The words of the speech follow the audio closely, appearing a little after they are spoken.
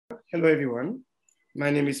Hello, everyone. My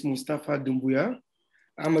name is Mustafa Dumbuya.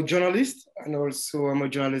 I'm a journalist and also I'm a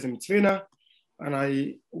journalism trainer, and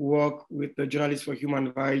I work with the Journalists for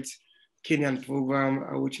Human Rights Kenyan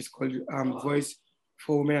program, which is called Voice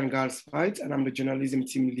for Women and Girls Rights, and I'm the journalism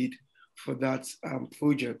team lead for that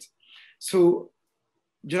project. So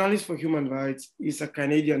Journalists for Human Rights is a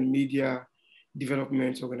Canadian media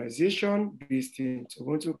development organization based in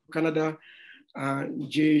Toronto, Canada.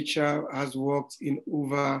 JHR has worked in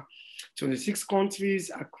over 26 countries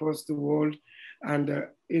across the world. And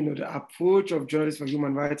the approach of Journalists for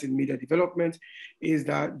Human Rights in media development is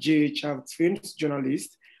that JHR trains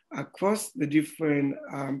journalists across the different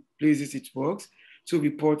places it works to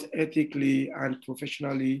report ethically and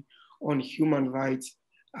professionally on human rights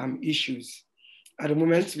issues. At the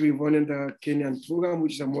moment, we're running the Kenyan program,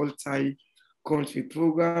 which is a multi-country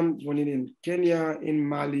program running in Kenya, in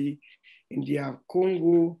Mali, in the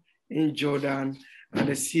Congo, in Jordan, and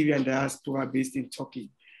the Syrian diaspora based in Turkey.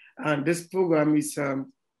 And this program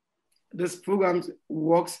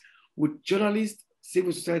works with journalists,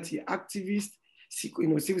 civil society activists,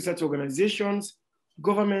 civil society organizations,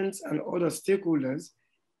 governments, and other stakeholders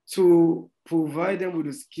to provide them with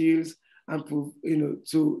the skills and to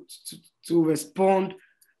respond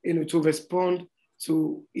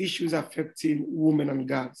to issues affecting women and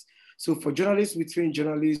girls. So for journalists, we train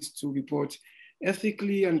journalists to report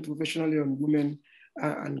ethically and professionally on women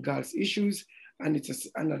and girls issues. And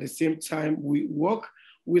at the same time, we work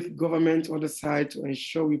with government on the side to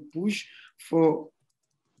ensure we push for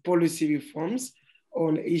policy reforms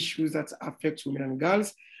on issues that affect women and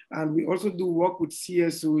girls. And we also do work with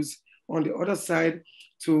CSOs on the other side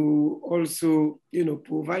to also,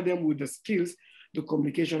 provide them with the skills, the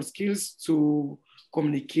communication skills to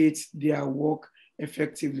communicate their work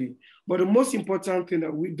effectively. But the most important thing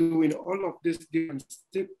that we do in all of these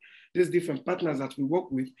different partners that we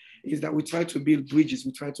work with is that we try to build bridges.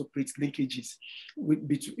 We try to create linkages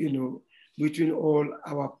between all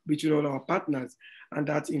our partners, and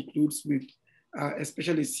that includes with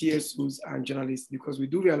especially CSOs and journalists, because we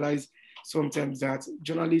do realize sometimes that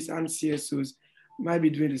journalists and CSOs might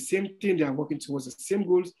be doing the same thing. They are working towards the same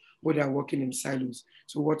goals, but they are working in silos.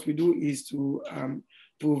 So what we do is to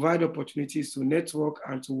provide opportunities to network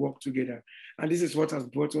and to work together. And this is what has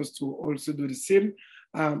brought us to also do the same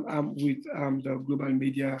with the global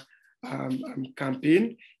media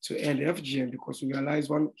campaign to end FGM, because we realize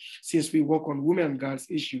since we work on women and girls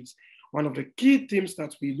issues, one of the key themes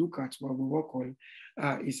that we look at when we work on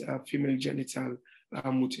is female genital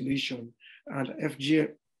mutilation. And FGM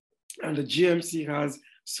and the GMC has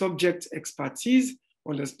subject expertise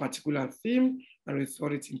on this particular theme, and we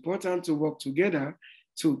thought it's important to work together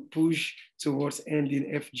to push towards ending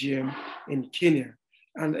FGM in Kenya.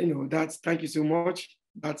 And thank you so much.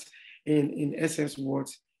 That's in essence what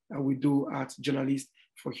we do at Journalists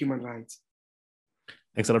for Human Rights.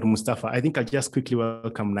 Thanks a lot, Mustafa. I think I'll just quickly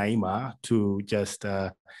welcome Naima to just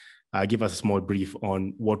give us a small brief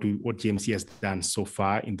on what GMC has done so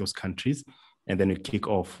far in those countries, and then we'll kick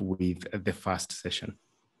off with the first session.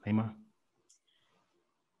 Naima.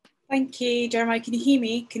 Thank you, Jeremiah. Can you hear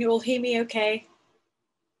me? Can you all hear me okay?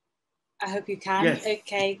 I hope you can. Yes.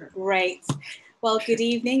 Okay, great. Well, good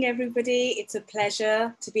evening, everybody. It's a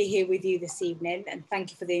pleasure to be here with you this evening, and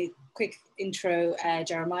thank you for the quick intro,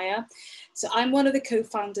 Jeremiah. So I'm one of the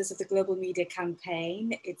co-founders of the Global Media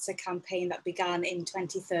Campaign. It's a campaign that began in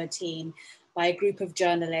 2013 by a group of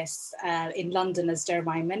journalists in London, as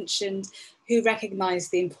Jeremiah mentioned, who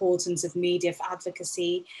recognized the importance of media for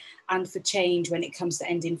advocacy and for change when it comes to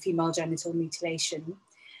ending female genital mutilation.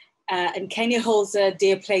 And Kenya holds a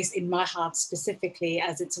dear place in my heart specifically,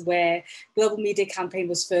 as it's where Global Media Campaign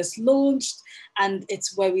was first launched, and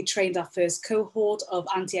it's where we trained our first cohort of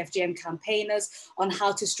anti-FGM campaigners on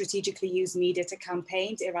how to strategically use media to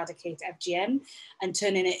campaign to eradicate FGM and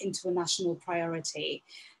turning it into a national priority.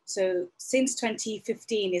 So since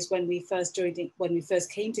 2015 is when we first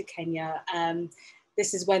came to Kenya.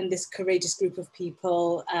 This is when this courageous group of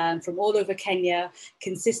people from all over Kenya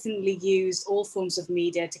consistently used all forms of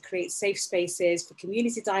media to create safe spaces for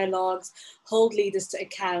community dialogues, hold leaders to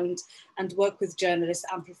account, and work with journalists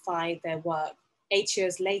to amplify their work. 8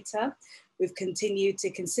 years later, we've continued to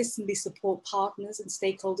consistently support partners and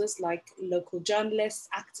stakeholders like local journalists,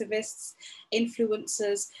 activists,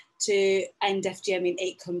 influencers to end FGM in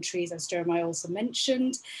 8 countries, as Jeremiah also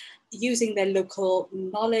mentioned, using their local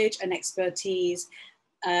knowledge and expertise,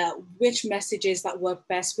 which messages that work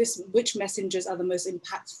best, which messengers are the most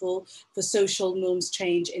impactful for social norms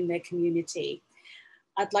change in their community.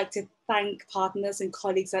 I'd like to thank partners and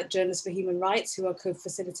colleagues at Journalists for Human Rights who are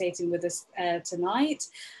co-facilitating with us tonight.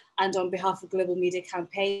 And on behalf of Global Media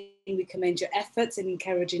Campaign, we commend your efforts in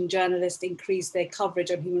encouraging journalists to increase their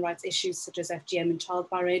coverage on human rights issues such as FGM and child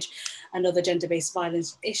marriage and other gender-based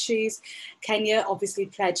violence issues. Kenya obviously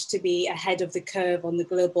pledged to be ahead of the curve on the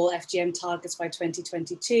global FGM targets by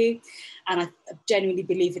 2022, and I genuinely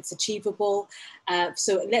believe it's achievable.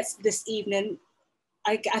 So let's this evening,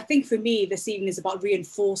 I think for me, this evening is about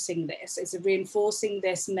reinforcing this. It's reinforcing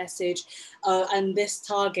this message and this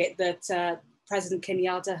target that President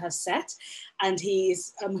Kenyatta has set. And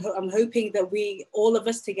I'm hoping that all of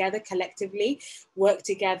us together collectively work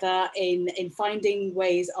together in finding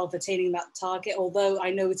ways of attaining that target. Although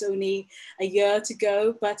I know it's only a year to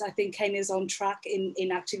go, but I think Kenya is on track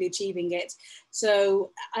in actually achieving it.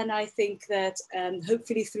 So, and I think that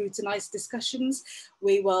hopefully through tonight's discussions,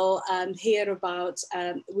 we will hear about,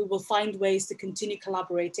 we will find ways to continue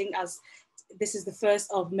collaborating, as this is the first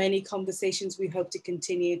of many conversations we hope to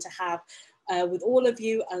continue to have with all of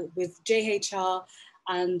you, with JHR,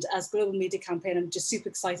 and as Global Media Campaign. I'm just super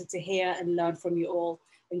excited to hear and learn from you all.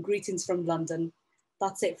 And greetings from London.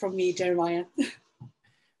 That's it from me, Jeremiah.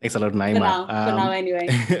 Thanks a lot, Naima. For now anyway.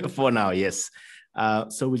 For now, yes.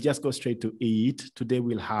 So we'll just go straight to it. Today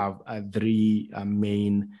we'll have three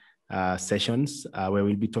main sessions where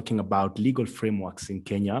we'll be talking about legal frameworks in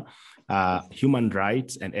Kenya, human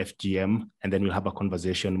rights and FGM, and then we'll have a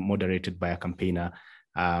conversation moderated by a campaigner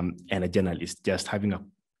and a journalist, just having a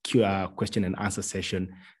question and answer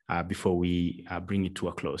session before we bring it to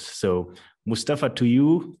a close. So Mustafa, to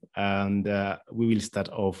you, and we will start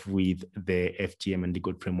off with the FGM and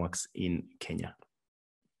legal frameworks in Kenya.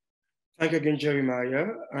 Thank you again, Jeremiah.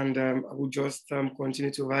 And I will just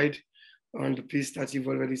continue to ride on the piece that you've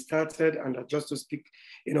already started. And just to speak,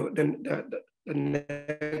 the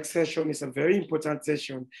next session is a very important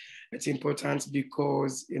session. It's important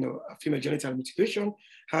because, female genital mutilation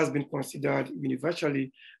has been considered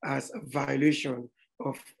universally as a violation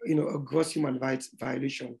of, a gross human rights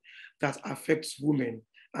violation that affects women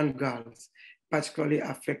and girls, particularly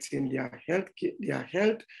affecting their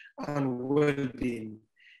health and well-being.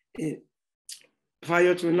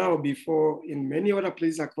 Prior to now, before, in many other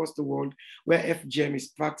places across the world where FGM is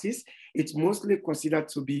practiced, it's mostly considered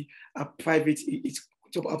to be a private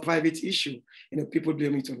issue. People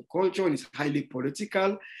blame it on culture, and it's highly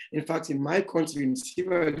political. In fact, in my country, in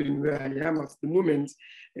Sierra Leone, where I am at the moment,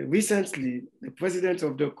 recently, the president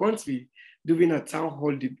of the country, doing a town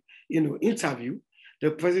hall, interview,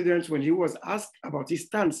 the president, when he was asked about his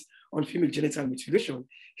stance on female genital mutilation,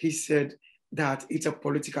 he said that it's a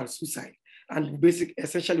political suicide. And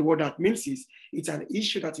essentially what that means is it's an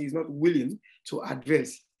issue that he's not willing to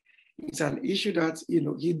address. It's an issue that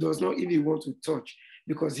he does not even want to touch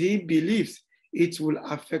because he believes it will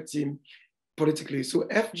affect him politically. So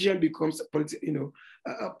FGM becomes a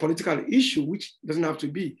political issue, which doesn't have to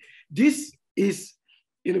be. This is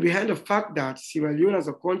behind the fact that Sierra Leone as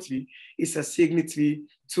a country is a signatory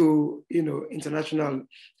to international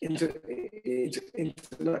and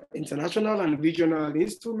regional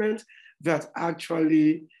instruments that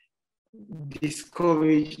actually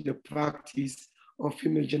discourage the practice of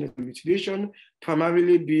female genital mutilation,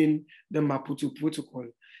 primarily being the Maputo Protocol.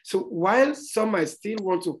 So while some might still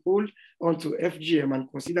want to hold onto FGM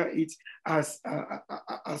and consider it as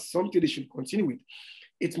something they should continue with,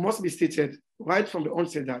 it must be stated right from the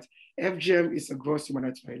onset that FGM is a gross human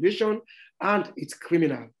rights violation and it's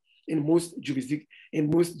criminal in most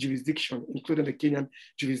jurisdictions, including the Kenyan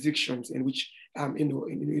jurisdictions in which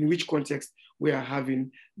in which context we are having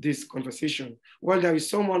this conversation. Well, there is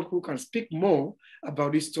someone who can speak more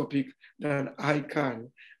about this topic than I can,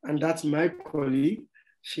 and that's my colleague.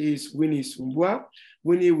 She is Winnie Sumbua.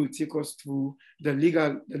 Winnie will take us through the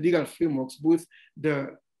legal frameworks, both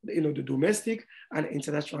the domestic and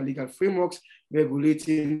international legal frameworks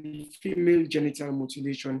regulating female genital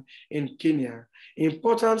mutilation in Kenya.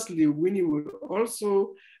 Importantly, Winnie will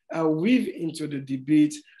also weave into the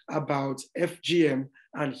debate about FGM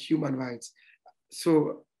and human rights.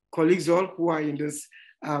 So colleagues all who are in this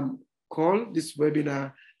call, this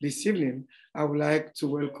webinar this evening, I would like to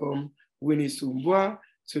welcome Winnie Sumbua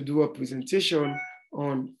to do a presentation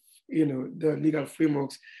on the legal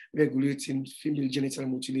frameworks regulating female genital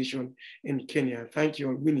mutilation in Kenya. Thank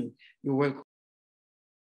you, Winnie. You're welcome.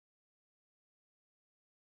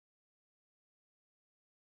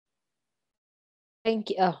 Thank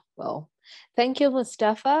you. Thank you,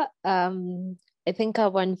 Mustafa. I think I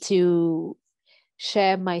want to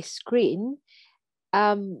share my screen.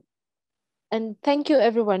 And thank you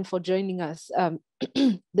everyone for joining us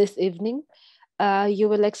this evening. You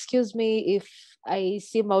will excuse me if I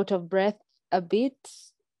seem out of breath a bit.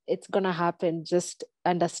 it's going to happen. Just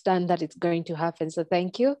understand that it's going to happen. So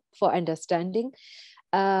thank you for understanding.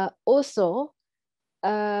 Also,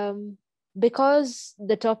 because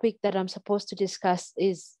the topic that I'm supposed to discuss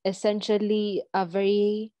is essentially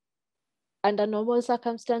under normal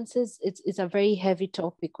circumstances, it's a very heavy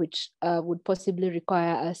topic, which would possibly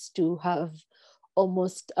require us to have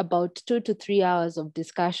almost about 2 to 3 hours of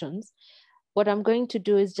discussions. What I'm going to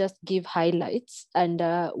do is just give highlights, and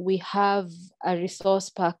we have a resource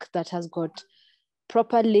pack that has got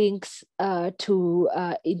proper links to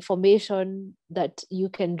information that you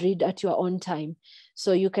can read at your own time.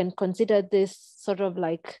 So you can consider this sort of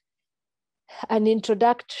like an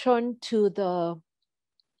introduction to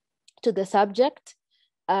the subject,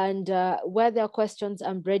 and where there are questions,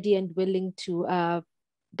 I'm ready and willing to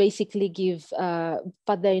basically give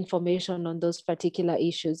further information on those particular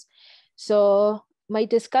issues. So my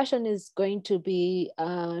discussion is going to be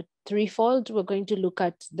threefold. We're going to look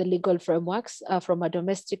at the legal frameworks from a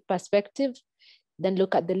domestic perspective, then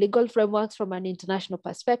look at the legal frameworks from an international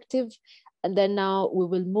perspective, and then now we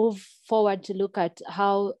will move forward to look at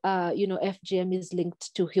how FGM is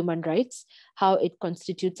linked to human rights, how it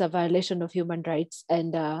constitutes a violation of human rights,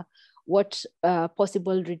 and what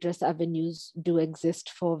possible redress avenues do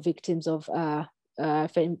exist for victims of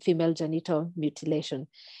female genital mutilation.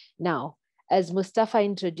 Now, as Mustafa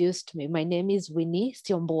introduced me, my name is Winnie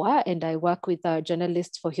Siombua, and I work with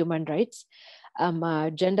Journalists for Human Rights. I'm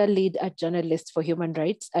a gender lead at Journalists for Human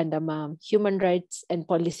Rights, and I'm a human rights and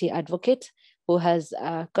policy advocate who has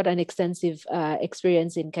got an extensive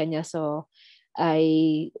experience in Kenya. So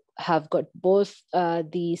I have got both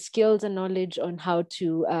the skills and knowledge on how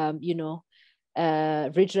to,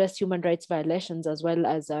 redress human rights violations, as well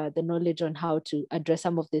as the knowledge on how to address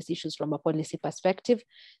some of these issues from a policy perspective.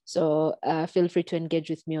 So feel free to engage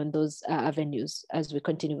with me on those avenues as we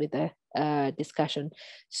continue with the discussion.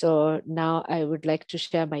 So now I would like to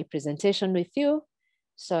share my presentation with you,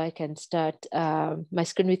 so I can start my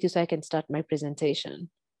screen with you, so I can start my presentation.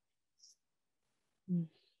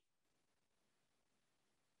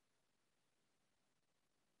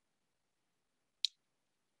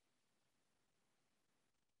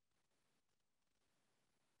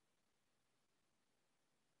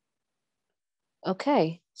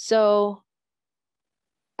 Okay, so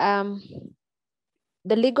the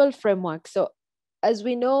legal framework. So as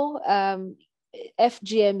we know,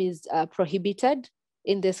 FGM is prohibited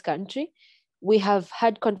in this country. We have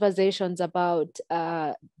had conversations about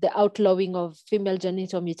the outlawing of female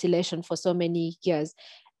genital mutilation for so many years.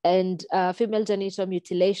 And female genital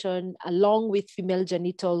mutilation, along with female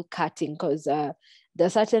genital cutting, because there are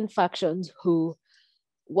certain factions who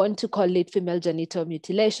want to call it female genital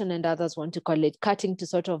mutilation, and others want to call it cutting, to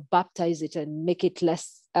sort of baptize it and make it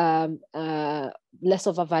less of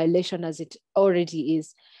a violation as it already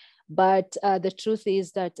is. But the truth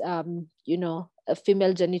is that a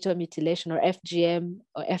female genital mutilation, or FGM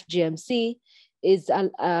or FGMC, is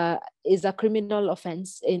a criminal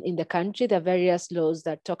offense in the country. There are various laws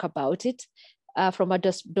that talk about it. From a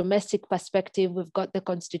domestic perspective, we've got the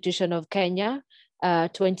Constitution of Kenya,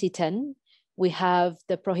 2010. We have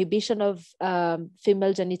the Prohibition of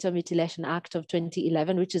Female Genital Mutilation Act of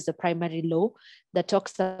 2011, which is the primary law that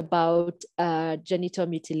talks about genital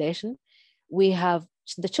mutilation. We have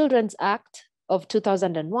the Children's Act of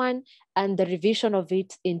 2001 and the revision of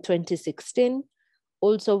it in 2016.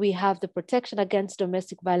 Also, we have the Protection Against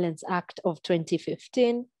Domestic Violence Act of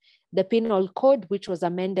 2015, the Penal Code, which was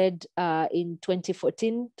amended in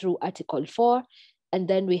 2014 through Article 4. And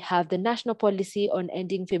then we have the National Policy on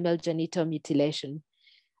Ending Female Genital Mutilation.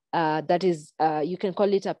 That is, you can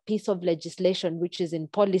call it a piece of legislation, which is in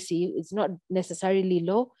policy. It's not necessarily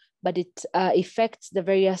law, but it affects the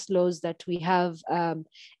various laws that we have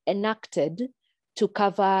enacted to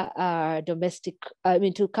cover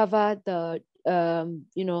to cover the,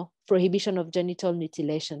 prohibition of genital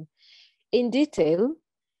mutilation. In detail,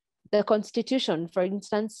 the Constitution, for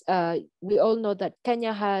instance, we all know that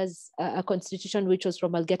Kenya has a constitution which was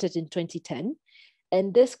promulgated in 2010.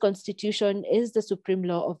 And this constitution is the supreme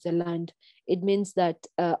law of the land. It means that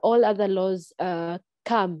all other laws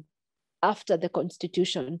come after the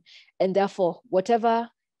constitution. And therefore, whatever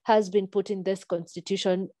has been put in this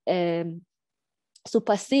constitution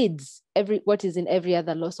supersedes what is in every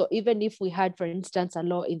other law. So even if we had, for instance, a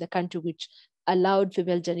law in the country which allowed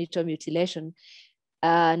female genital mutilation,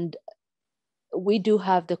 and we do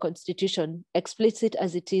have the constitution explicit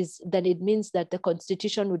as it is, then it means that the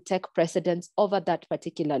constitution would take precedence over that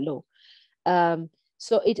particular law.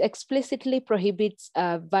 So it explicitly prohibits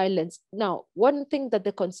violence. Now, one thing that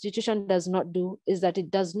the Constitution does not do is that it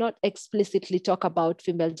does not explicitly talk about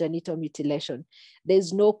female genital mutilation.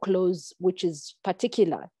 There's no clause which is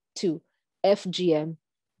particular to FGM,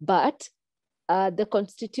 but the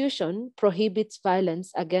Constitution prohibits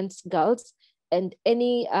violence against girls, and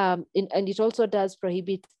and it also does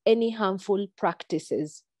prohibit any harmful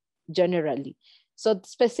practices generally. So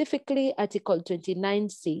specifically, Article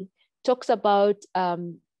 29C talks about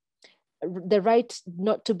the right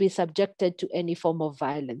not to be subjected to any form of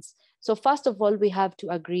violence. So first of all, we have to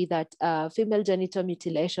agree that female genital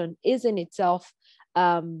mutilation is in itself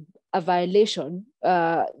a violation,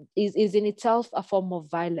 is in itself a form of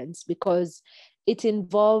violence, because it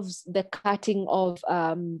involves the cutting of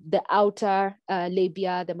the outer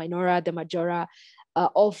labia, the minora, the majora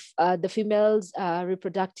of the female's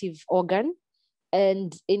reproductive organ.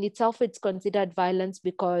 And in itself, it's considered violence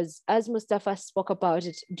because, as Mustafa spoke about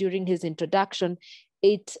it during his introduction,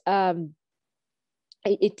 it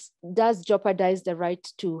does jeopardize the right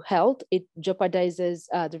to health. It jeopardizes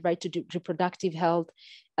the right to reproductive health,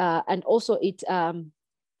 and also it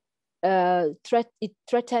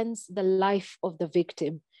threatens the life of the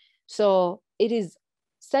victim. So it is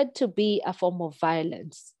said to be a form of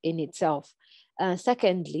violence in itself.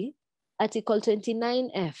 Secondly, Article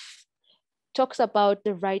 29F talks about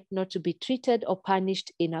the right not to be treated or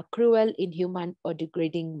punished in a cruel, inhuman, or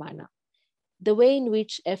degrading manner. The way in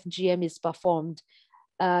which FGM is performed,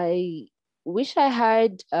 I wish I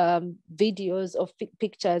had videos of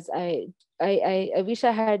pictures. I wish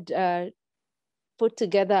I had put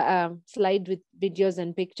together a slide with videos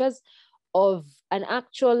and pictures of an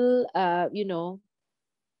actual,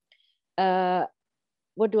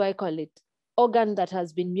 what do I call it? Organ that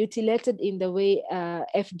has been mutilated in the way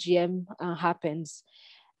FGM happens.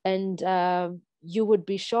 And you would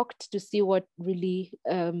be shocked to see what really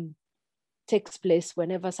takes place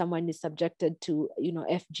whenever someone is subjected to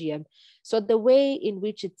FGM. So the way in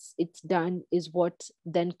which it's done is what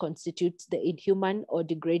then constitutes the inhuman or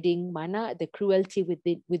degrading manner, the cruelty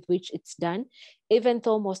with which it's done, even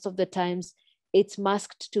though most of the times it's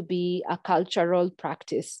masked to be a cultural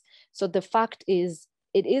practice. So the fact is,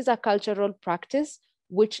 it is a cultural practice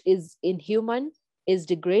which is inhuman, is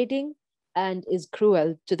degrading, and is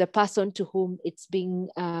cruel to the person to whom it's being,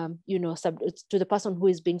 to the person who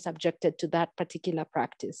is being subjected to that particular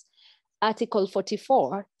practice. Article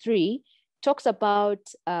 44(3) talks about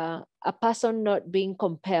a person not being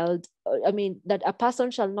compelled, that a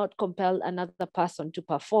person shall not compel another person to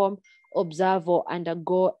perform, observe, or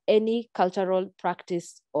undergo any cultural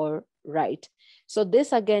practice or rite. So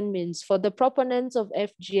this again means, for the proponents of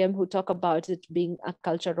FGM who talk about it being a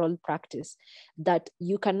cultural practice, that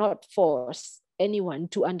you cannot force anyone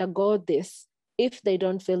to undergo this if they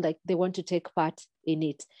don't feel like they want to take part in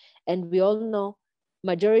it. And we all know,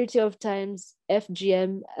 majority of times,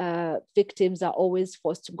 FGM victims are always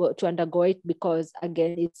forced to undergo it because,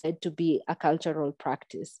 again, it's said to be a cultural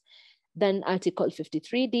practice. Then Article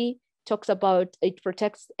 53D talks about, it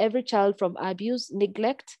protects every child from abuse,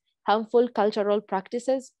 neglect, harmful cultural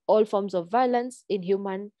practices, all forms of violence,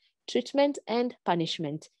 inhuman treatment, and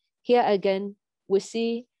punishment. Here again, we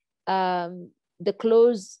see the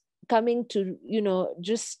clause coming to,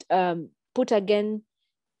 just put again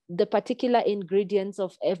the particular ingredients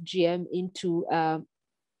of FGM into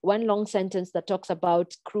one long sentence that talks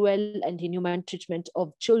about cruel and inhuman treatment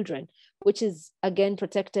of children, which is again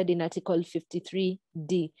protected in Article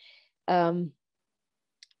 53D.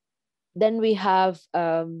 Then we have,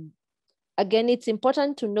 again, it's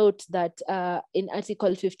important to note that in Article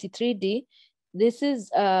 53D, this is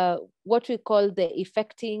what we call the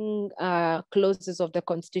effecting clauses of the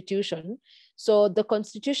Constitution. So the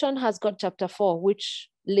Constitution has got Chapter 4, which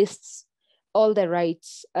lists all the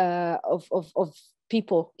rights of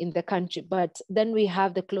people in the country. But then we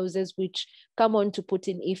have the clauses which come on to put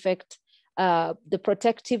in effect the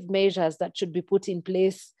protective measures that should be put in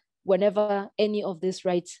place whenever any of these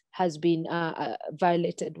rights has been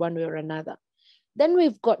violated one way or another. Then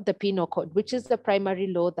we've got the Penal Code, which is the primary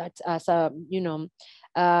law that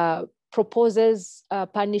proposes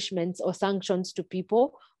punishments or sanctions to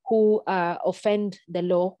people who offend the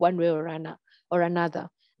law one way or another.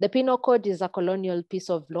 The Penal Code is a colonial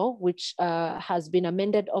piece of law which has been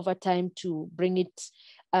amended over time to bring it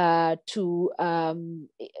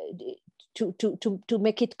to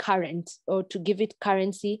make it current, or to give it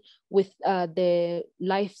currency with the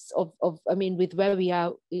lives with where we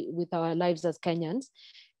are with our lives as Kenyans.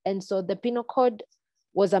 And so the Penal Code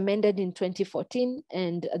was amended in 2014,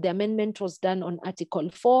 and the amendment was done on Article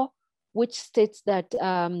 4, which states that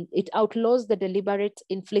it outlaws the deliberate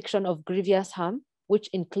infliction of grievous harm, which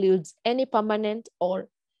includes any permanent or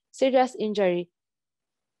serious injury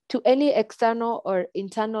to any external or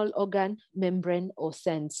internal organ, membrane, or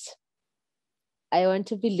sense. I want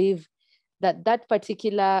to believe that that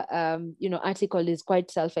particular article is quite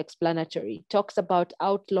self-explanatory. It talks about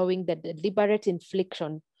outlawing the deliberate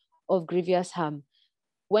infliction of grievous harm.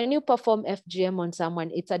 When you perform FGM on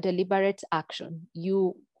someone, it's a deliberate action.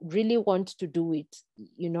 You really want to do it,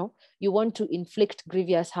 you want to inflict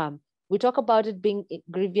grievous harm. We talk about it being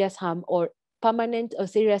grievous harm or permanent or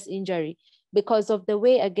serious injury because of the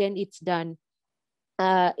way, again, it's done.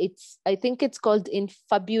 I think it's called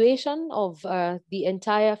infabulation of the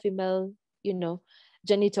entire female,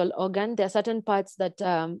 genital organ. There are certain parts that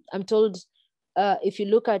I'm told, if you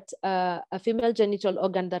look at a female genital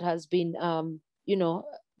organ that has been,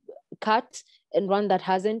 cut and one that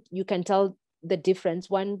hasn't, you can tell the difference.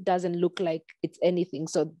 One doesn't look like it's anything.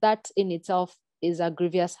 So that in itself is a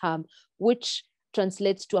grievous harm, which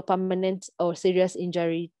translates to a permanent or serious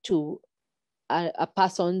injury to a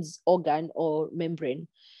person's organ or membrane.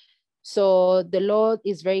 So the law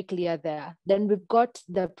is very clear there. Then we've got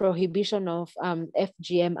the Prohibition of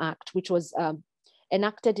FGM Act, which was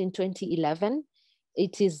enacted in 2011.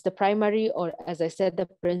 It is the primary, or as I said, the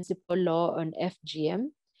principal law on FGM.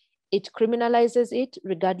 It criminalizes it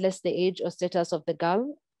regardless the age or status of the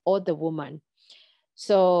girl or the woman.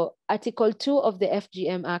 So Article 2 of the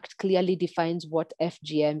FGM Act clearly defines what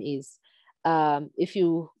FGM is. If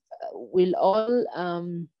you will all,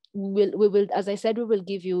 we will, as I said, we will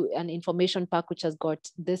give you an information pack which has got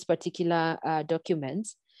this particular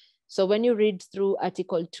documents. So when you read through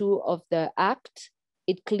Article 2 of the Act,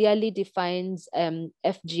 it clearly defines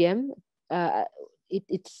FGM.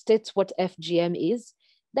 It states what FGM is.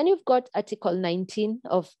 Then you've got Article 19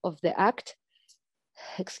 of the Act,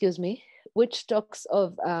 which talks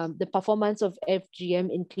of the performance of FGM,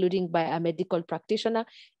 including by a medical practitioner.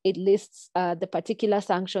 It lists the particular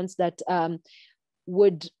sanctions that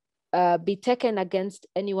would be taken against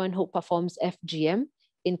anyone who performs FGM,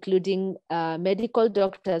 including medical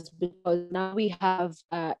doctors, because now we have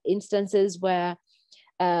instances where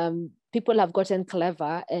people have gotten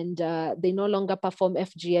clever and they no longer perform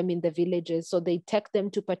FGM in the villages. So they take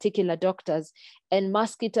them to particular doctors and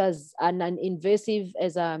mask it as an invasive,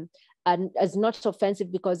 as not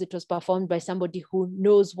offensive because it was performed by somebody who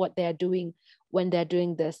knows what they're doing when they're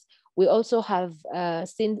doing this. We also have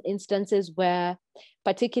seen instances where,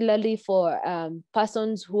 particularly for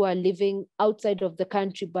persons who are living outside of the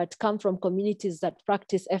country but come from communities that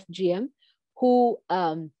practice FGM, who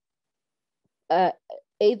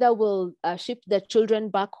either will ship their children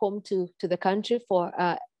back home to the country for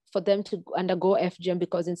them to undergo FGM,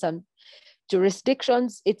 because in some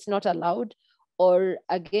jurisdictions it's not allowed. Or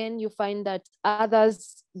again, you find that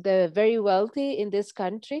others, the very wealthy in this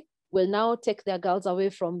country, will now take their girls away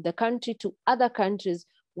from the country to other countries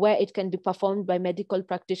where it can be performed by medical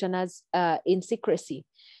practitioners in secrecy.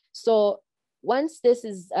 So once this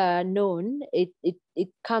is known, it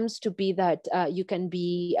comes to be that you can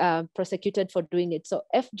be prosecuted for doing it. So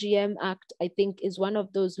FGM Act, I think, is one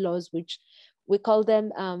of those laws which we call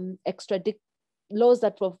them laws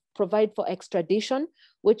that provide for extradition,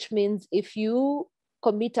 which means if you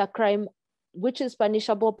commit a crime which is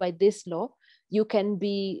punishable by this law, you can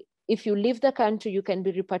be, if you leave the country, you can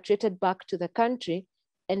be repatriated back to the country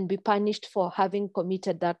and be punished for having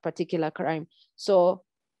committed that particular crime. So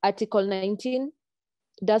Article 19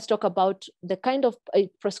 does talk about the kind of,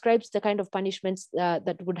 it prescribes the kind of punishments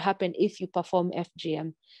that would happen if you perform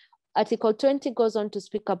FGM. Article 20 goes on to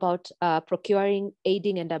speak about procuring,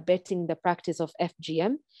 aiding, and abetting the practice of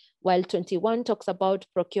FGM, while 21 talks about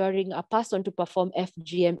procuring a person to perform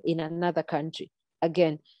FGM in another country.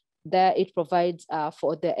 Again, there it provides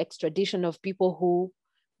for the extradition of people who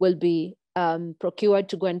will be procured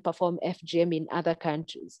to go and perform FGM in other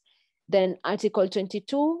countries. Then Article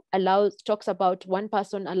 22 talks about one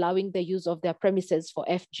person allowing the use of their premises for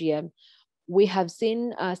FGM. We have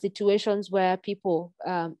seen situations where people,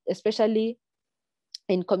 especially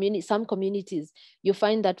in some communities, you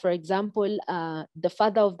find that, for example, the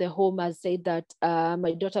father of the home has said that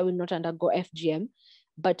my daughter will not undergo FGM,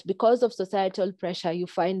 but because of societal pressure, you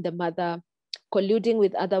find the mother colluding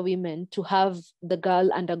with other women to have the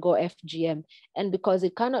girl undergo FGM. And because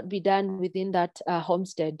it cannot be done within that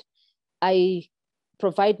homestead, I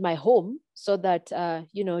provide my home so that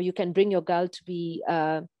you can bring your girl to be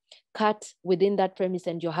cut within that premise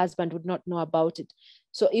and your husband would not know about it.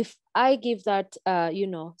 So if I give that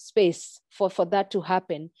space for that to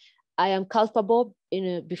happen, I am culpable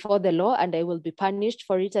before the law and I will be punished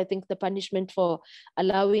for it. I think the punishment for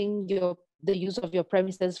allowing the use of your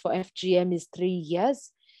premises for FGM is 3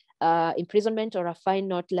 years. imprisonment or a fine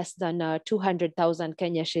not less than 200,000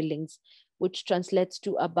 Kenya shillings, which translates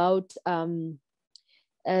to about,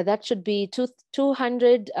 that should be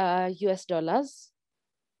 200 US dollars.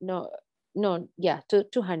 No, yeah,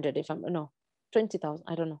 200 if I'm, no, 20,000,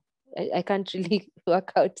 I don't know. I can't really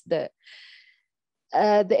work out the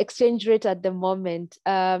exchange rate at the moment.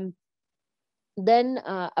 Then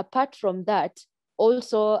apart from that,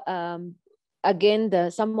 also,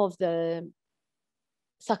 again, some of the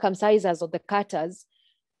circumcisers or the cutters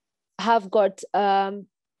have got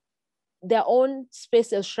their own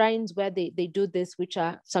spaces, shrines where they do this, which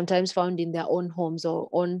are sometimes found in their own homes or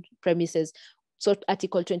own premises. So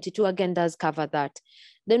Article 22 again does cover that.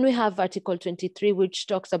 Then we have Article 23, which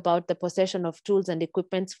talks about the possession of tools and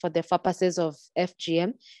equipment for the purposes of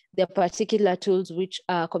FGM. There are particular tools which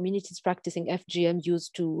communities practicing FGM use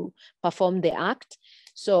to perform the act.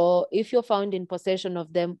 So if you're found in possession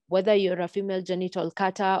of them, whether you're a female genital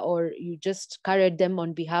cutter or you just carried them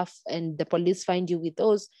on behalf and the police find you with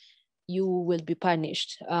those, you will be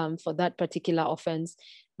punished for that particular offense.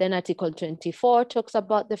 Then Article 24 talks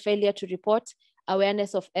about the failure to report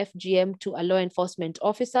awareness of FGM to a law enforcement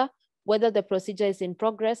officer, whether the procedure is in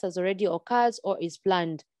progress, has already occurs, or is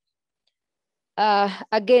planned.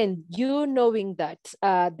 Again, you knowing that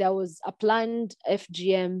there was a planned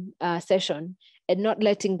FGM session and not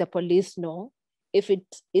letting the police know, if it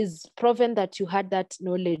is proven that you had that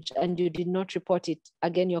knowledge and you did not report it,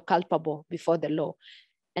 again, you're culpable before the law.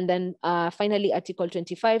 And then finally, Article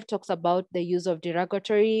 25 talks about the use of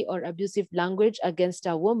derogatory or abusive language against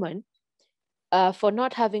a woman for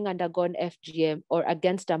not having undergone FGM, or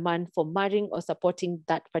against a man for marrying or supporting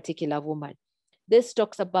that particular woman. This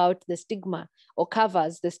talks about the stigma, or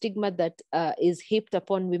covers the stigma that is heaped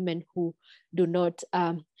upon women who do not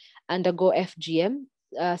undergo FGM,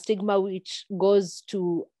 stigma which goes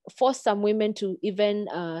to force some women to even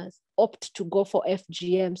opt to go for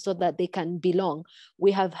FGM so that they can belong.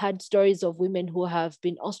 We have had stories of women who have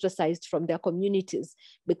been ostracized from their communities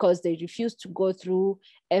because they refuse to go through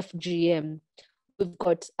FGM. We've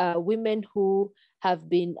got women who have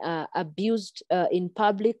been abused in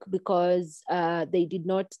public because they did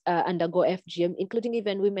not undergo FGM, including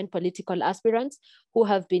even women political aspirants who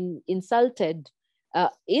have been insulted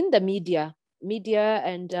in the media,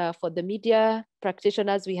 and for the media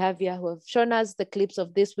practitioners we have here who have shown us the clips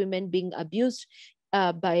of these women being abused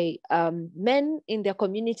by men in their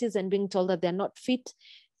communities and being told that they're not fit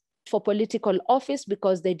for political office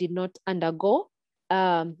because they did not undergo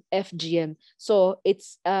FGM. So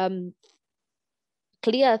it's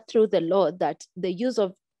clear through the law that the use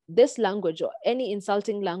of this language or any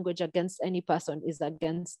insulting language against any person is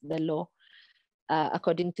against the law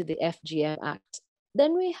according to the FGM Act.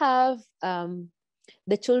 Then we have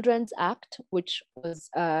the Children's Act, which was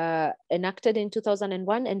enacted in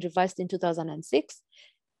 2001 and revised in 2006.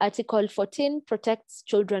 Article 14 protects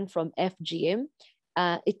children from FGM.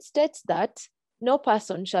 It states that no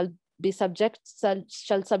person shall subject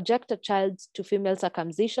a child to female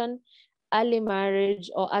circumcision, early marriage,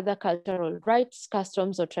 or other cultural rites,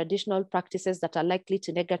 customs, or traditional practices that are likely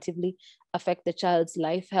to negatively affect the child's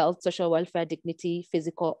life, health, social welfare, dignity,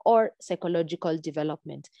 physical or psychological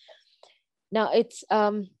development. Now, it's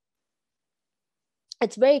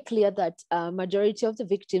very clear that majority of the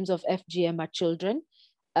victims of FGM are children.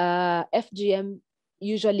 FGM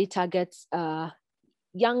usually targets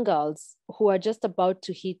young girls who are just about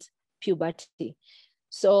to hit puberty.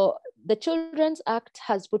 So the Children's Act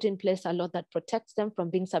has put in place a law that protects them from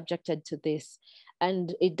being subjected to this.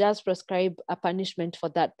 And it does prescribe a punishment for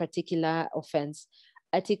that particular offense.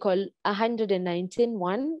 Article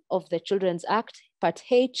 119(1) of the Children's Act, Part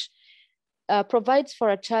H, provides for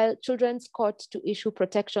a children's court to issue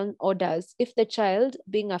protection orders if the child,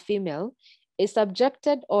 being a female, is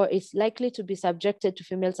subjected or is likely to be subjected to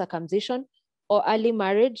female circumcision or early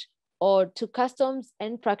marriage, or to customs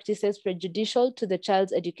and practices prejudicial to the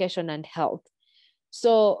child's education and health.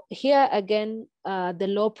 So here again, the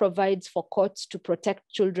law provides for courts to protect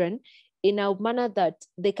children in a manner that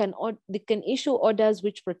they can issue orders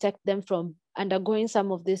which protect them from undergoing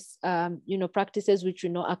some of these practices which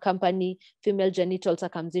accompany female genital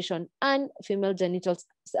circumcision and female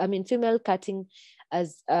cutting,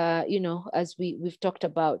 as as we've talked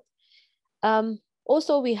about.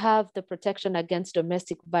 Also, we have the Protection Against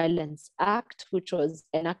Domestic Violence Act, which was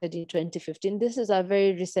enacted in 2015. This is a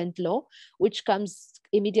very recent law, which comes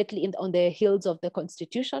immediately on the heels of the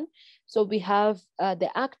Constitution. So we have the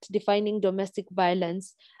Act defining domestic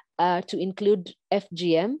violence to include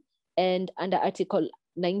FGM, and under Article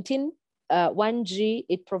 19, 1G,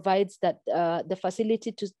 it provides that a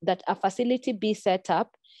facility be set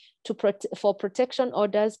up for protection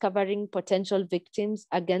orders covering potential victims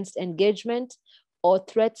against engagement or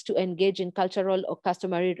threats to engage in cultural or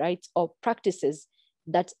customary rights or practices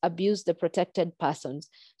that abuse the protected persons.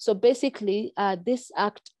 So basically, this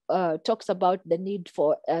act talks about the need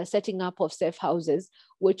for setting up of safe houses,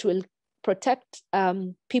 which will protect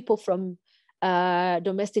people from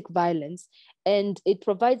domestic violence. And it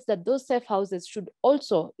provides that those safe houses should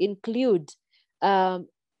also include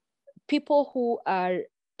people who are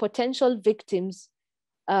potential victims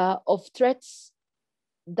of threats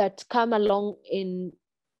that come along in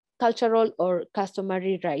cultural or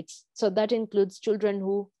customary rights. So that includes children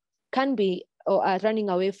who can be or are running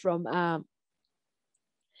away from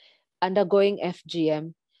undergoing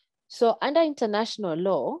FGM. So under international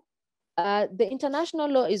law, the international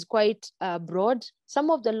law is quite broad.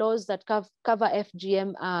 Some of the laws that cover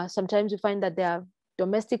FGM, sometimes you find that there are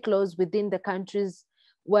domestic laws within the countries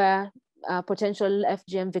where potential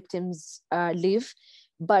FGM victims live.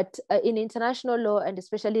 But in international law, and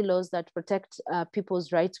especially laws that protect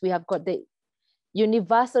people's rights, we have got the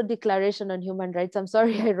Universal Declaration on Human Rights. I'm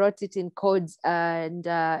sorry, I wrote it in codes and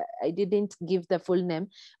I didn't give the full name.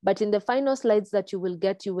 But in the final slides that you will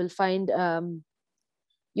get, you will find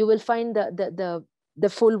the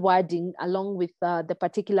full wording along with the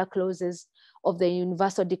particular clauses of the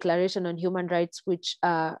Universal Declaration on Human Rights, which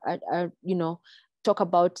talk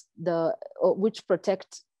about which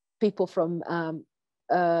protect people from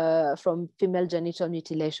female genital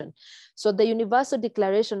mutilation. So the Universal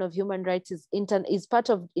Declaration of Human Rights is part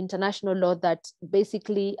of international law that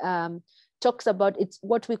basically talks about, it's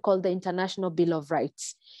what we call the International Bill of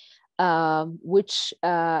Rights, which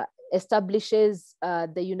establishes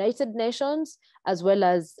the United Nations as well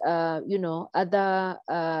as other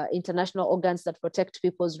international organs that protect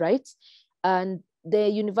people's rights. And the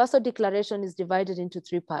Universal Declaration is divided into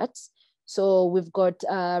 3 parts. So we've got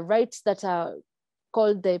rights that are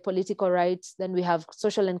called the political rights, then we have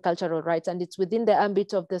social and cultural rights, and it's within the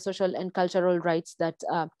ambit of the social and cultural rights that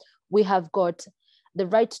we have got the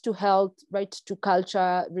right to health, right to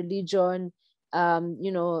culture, religion,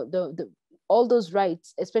 all those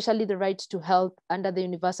rights, especially the right to health under the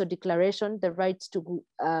Universal Declaration, the right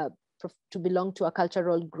to belong to a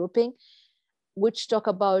cultural grouping, which talk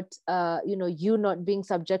about you not being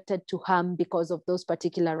subjected to harm because of those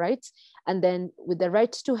particular rights. And then with the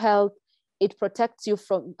right to health, it protects you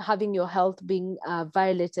from having your health being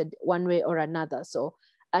violated one way or another. So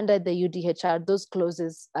under the UDHR, those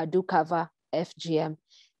clauses do cover FGM.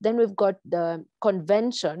 Then we've got the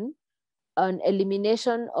Convention on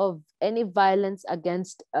Elimination of Any Violence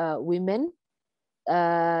Against Women.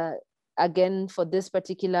 Again, for this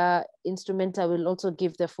particular instrument, I will also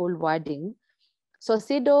give the full wording. So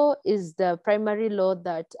CEDAW is the primary law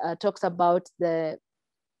that talks about the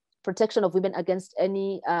protection of women against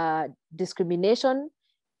any discrimination.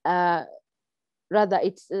 Rather,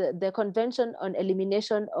 it's the Convention on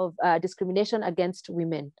Elimination of Discrimination Against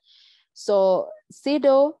Women. So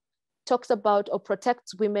CEDAW talks about or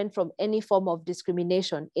protects women from any form of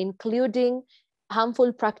discrimination, including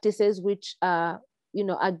harmful practices which are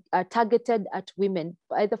targeted at women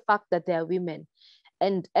by the fact that they are women.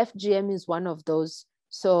 And FGM is one of those.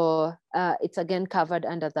 So it's again covered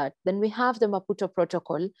under that. Then we have the Maputo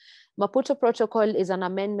Protocol. Maputo Protocol is an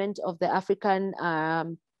amendment of the African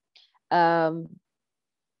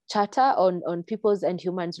Charter on People's and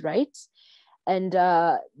Human Rights. And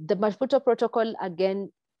the Maputo Protocol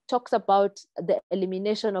again talks about the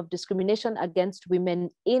elimination of discrimination against women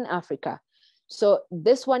in Africa. So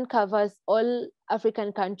this one covers all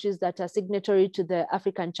African countries that are signatory to the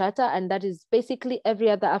African Charter, and that is basically every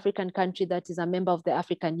other African country that is a member of the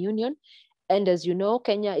African Union. And as you know,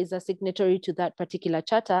 Kenya is a signatory to that particular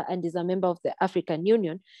charter and is a member of the African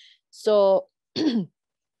Union. So,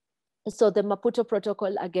 so the Maputo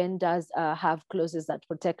Protocol again does have clauses that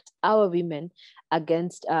protect our women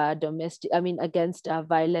against against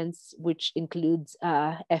violence, which includes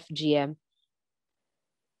FGM.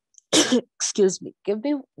 Excuse me, give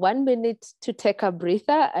me 1 minute to take a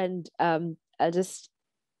breather, and I'll just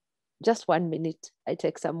 1 minute, I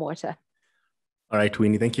take some water. All right,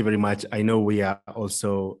 Winnie, thank you very much. I know we are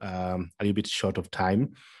also a little bit short of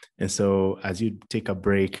time. And so as you take a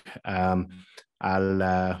break,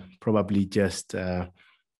 I'll probably just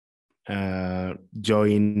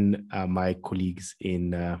join my colleagues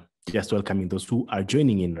in just welcoming those who are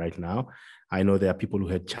joining in right now. I know there are people who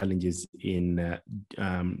had challenges in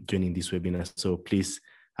joining this webinar, so please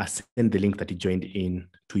send the link that you joined in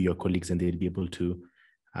to your colleagues and they'll be able to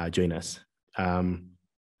join us.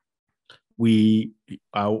 When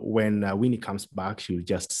Winnie comes back, she'll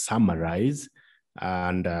just summarize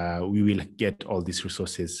And we will get all these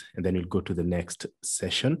resources, and then we'll go to the next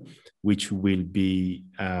session, which will be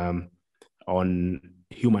on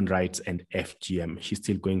human rights and FGM. She's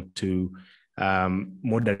still going to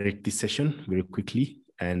moderate this session very quickly,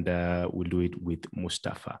 and we'll do it with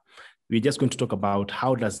Mustafa. We're just going to talk about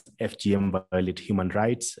how does FGM violate human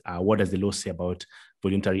rights? What does the law say about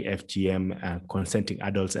voluntary FGM, consenting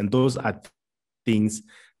adults? And those are things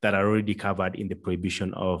that are already covered in the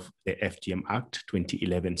prohibition of the FGM Act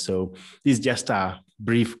 2011. So this is just a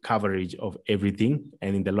brief coverage of everything.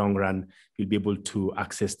 And in the long run, you'll be able to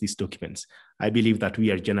access these documents. I believe that we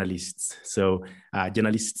are journalists. So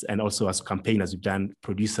journalists, and also as campaigners, we've done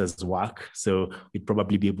producers' work. So we'd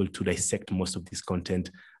probably be able to dissect most of this content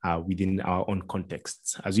within our own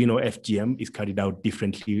contexts. As you know, FGM is carried out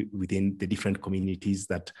differently within the different communities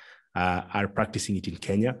that are practicing it in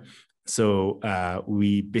Kenya. So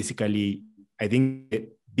we basically, I think the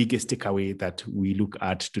biggest takeaway that we look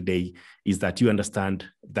at today is that you understand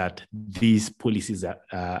that these policies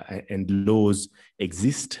and laws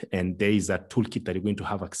exist, and there is a toolkit that you're going to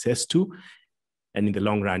have access to. And in the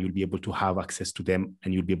long run, you'll be able to have access to them,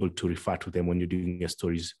 and you'll be able to refer to them when you're doing your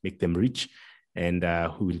stories, make them rich, and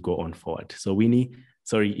who will go on forward. So Winnie,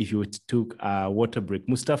 sorry if you took a water break.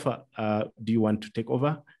 Mustafa, do you want to take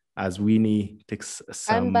over as Winnie takes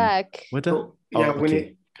some I'm back. water? Oh, yeah, okay.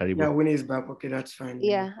 Winnie. Karibu. Yeah, Winnie is back. Okay, that's fine.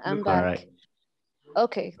 Yeah, I'm back. All right.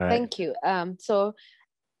 Okay, All right. thank you. So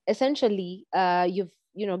essentially, you've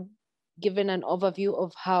given an overview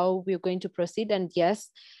of how we're going to proceed, and yes,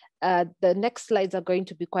 the next slides are going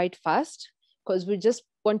to be quite fast because we just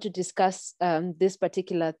want to discuss these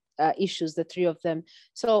particular issues, the three of them.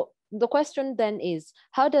 So the question then is,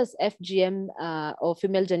 how does FGM or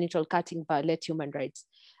female genital cutting violate human rights?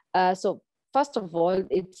 So first of all,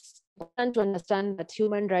 it's important to understand that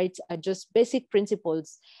human rights are just basic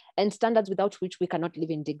principles and standards without which we cannot live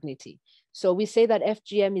in dignity. So we say that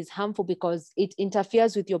FGM is harmful because it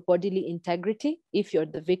interferes with your bodily integrity if you're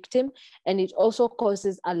the victim, and it also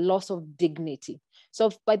causes a loss of dignity. So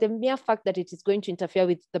by the mere fact that it is going to interfere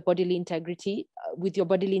with the bodily integrity, with your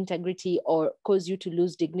bodily integrity, or cause you to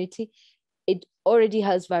lose dignity, it already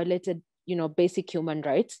has violated, basic human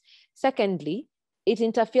rights. Secondly, it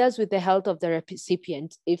interferes with the health of the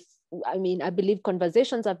recipient. I believe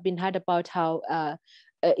conversations have been had about how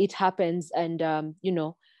it happens, and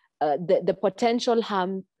the potential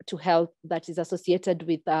harm to health that is associated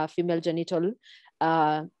with female genital,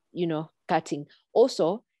 cutting.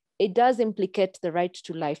 Also, it does implicate the right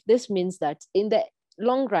to life. This means that in the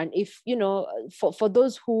long run, if for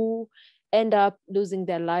those who end up losing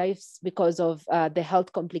their lives because of the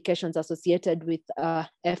health complications associated with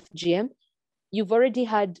FGM, you've already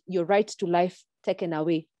had your right to life taken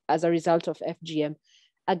away as a result of FGM.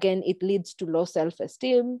 Again, it leads to low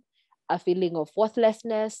self-esteem, a feeling of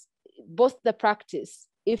worthlessness, both the practice,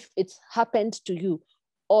 if it's happened to you,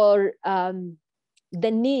 or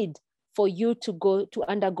the need for you to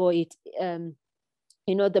undergo it,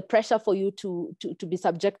 the pressure for you to be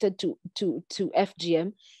subjected to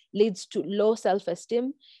FGM leads to low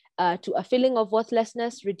self-esteem, to a feeling of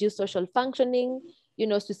worthlessness, reduced social functioning,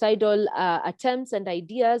 suicidal attempts and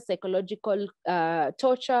ideas, psychological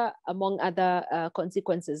torture, among other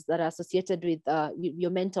consequences that are associated with your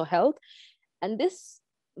mental health. And this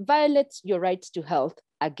violates your right to health.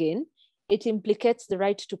 Again, it implicates the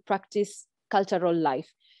right to practice cultural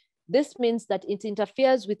life. This means that it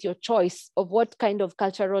interferes with your choice of what kind of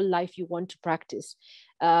cultural life you want to practice.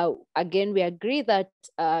 Again, we agree that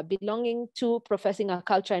belonging to, professing a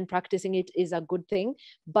culture and practicing it is a good thing,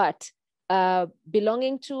 but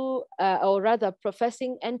belonging to, or rather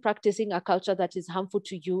professing and practicing a culture that is harmful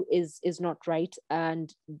to you is not right.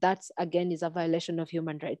 And that, again, is a violation of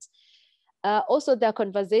human rights. Also, there are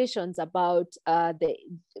conversations about the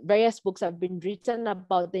various books have been written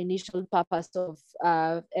about the initial purpose of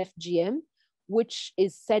FGM, which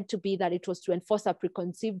is said to be that it was to enforce a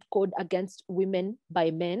preconceived code against women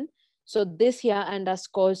by men. So this here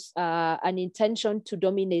underscores an intention to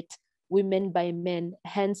dominate women by men,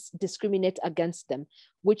 hence discriminate against them,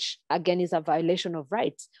 which again is a violation of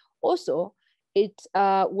rights. Also, it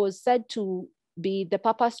was said to be the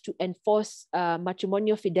purpose to enforce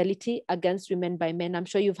matrimonial fidelity against women by men. I'm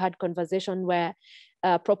sure you've had conversation where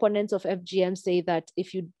proponents of FGM say that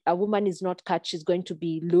if a woman is not cut, she's going to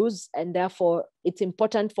be loose, and therefore it's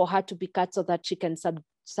important for her to be cut so that she can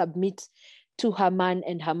submit to her man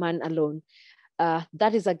and her man alone.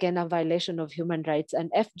 That is again a violation of human rights,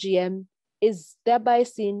 and FGM is thereby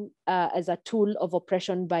seen as a tool of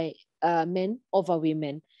oppression by men over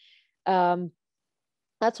women.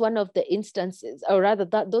 That's one of the instances, or rather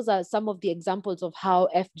those are some of the examples of how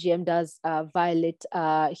FGM does violate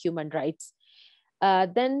human rights.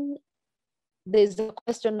 Then there's the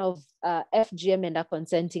question of FGM and a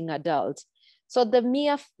consenting adult. So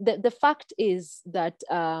the fact is that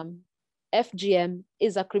FGM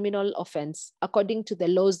is a criminal offense according to the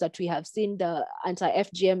laws that we have seen, the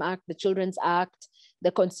Anti-FGM Act, the Children's Act,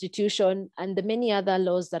 the Constitution, and the many other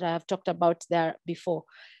laws that I have talked about there before.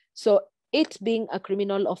 So it being a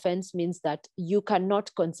criminal offense means that you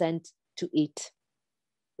cannot consent to it,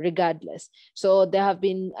 regardless. So there have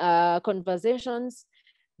been conversations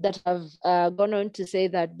that have gone on to say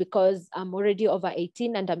that because I'm already over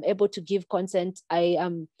 18 and I'm able to give consent, I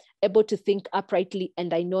am able to think uprightly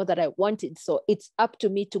and I know that I want it. So it's up to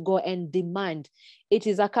me to go and demand. It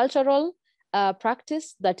is a cultural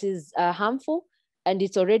practice that is harmful and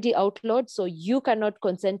it's already outlawed. So you cannot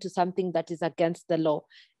consent to something that is against the law.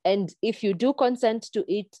 And if you do consent to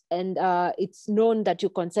it and it's known that you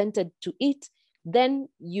consented to it, then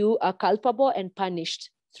you are culpable and punished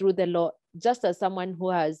through the law, just as someone who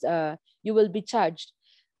has, you will be charged,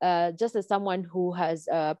 just as someone who has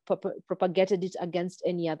propagated it against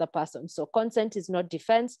any other person. So consent is not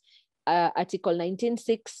defense. Article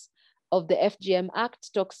 19.6 of the FGM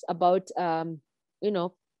Act talks about,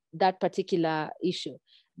 that particular issue.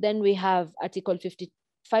 Then we have Article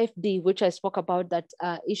 55D, which I spoke about, that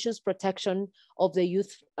issues protection of the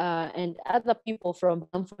youth and other people from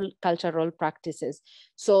harmful cultural practices.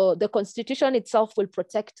 So the Constitution itself will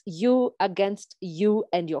protect you against you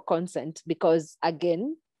and your consent, because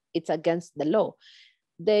again, it's against the law.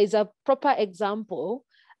 There is a proper example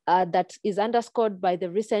that is underscored by the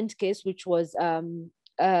recent case, which was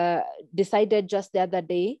decided just the other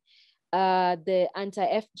day. The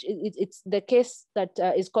it's the case that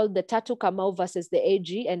is called the Tatu Kamau versus the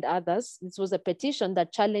AG and others. This was a petition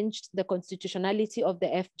that challenged the constitutionality of the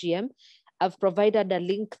FGM. I've provided a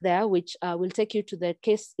link there, which will take you to the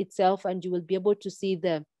case itself, and you will be able to see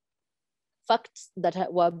the facts that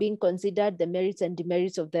were being considered, the merits and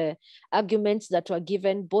demerits of the arguments that were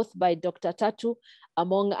given both by Dr. Tatu,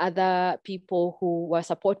 among other people who were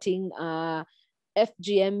supporting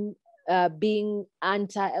FGM being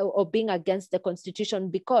anti or being against the Constitution,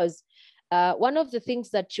 because one of the things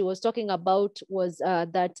that she was talking about was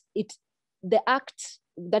that the act,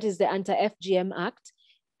 that is the Anti-FGM Act,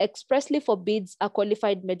 expressly forbids a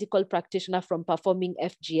qualified medical practitioner from performing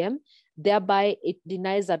FGM. Thereby, it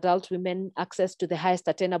denies adult women access to the highest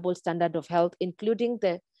attainable standard of health, including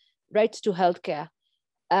the right to healthcare.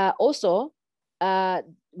 Also,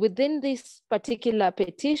 within this particular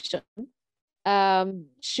petition,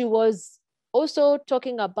 she was also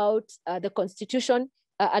talking about the Constitution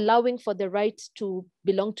allowing for the right to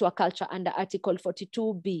belong to a culture under Article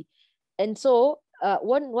 42B. And so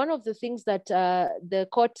one of the things that the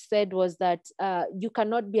court said was that you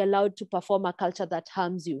cannot be allowed to perform a culture that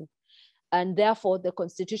harms you. And therefore, the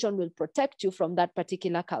Constitution will protect you from that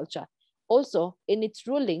particular culture. Also, in its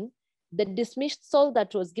ruling, the dismissal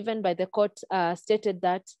that was given by the court stated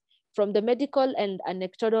that from the medical and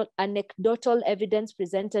anecdotal evidence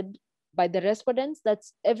presented by the respondents,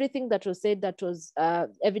 that's everything that was said that was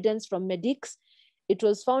evidence from medics, it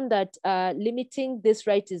was found that limiting this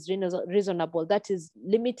right is reasonable. That is,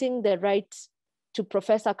 limiting the right to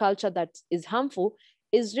profess a culture that is harmful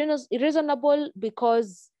is reasonable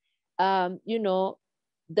because,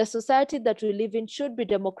 the society that we live in should be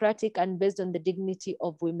democratic and based on the dignity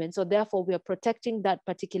of women. So therefore, we are protecting that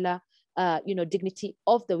particular dignity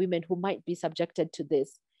of the women who might be subjected to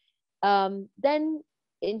this. Then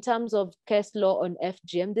in terms of case law on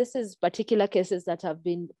FGM, this is particular cases that have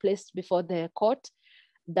been placed before the court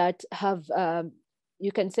that have,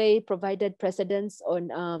 you can say, provided precedence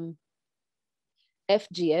on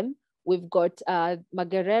FGM. We've got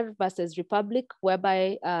Magerer versus Republic,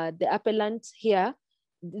 whereby the appellant here,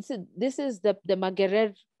 this is the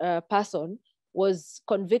Magerer person, was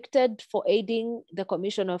convicted for aiding the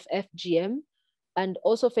commission of FGM and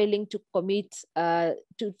also failing to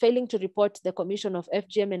report the commission of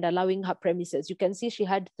FGM and allowing her premises. You can see she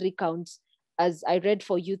had 3 counts, as I read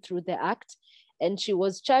for you through the act, and she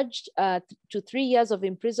was charged to 3 years of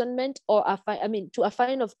imprisonment or to a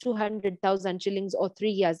fine of 200,000 shillings or 3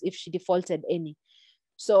 years if she defaulted any.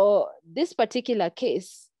 So this particular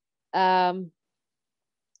case,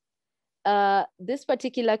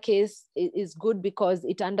 is good because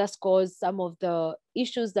it underscores some of the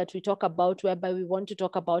issues that we talk about, whereby we want to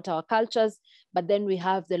talk about our cultures, but then we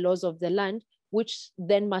have the laws of the land, which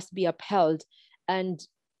then must be upheld. And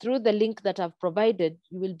through the link that I've provided,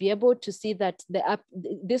 you will be able to see that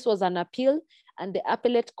this was an appeal, and the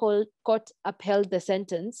appellate court upheld the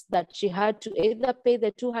sentence that she had to either pay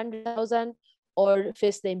the 200,000 or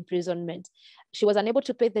face the imprisonment. She was unable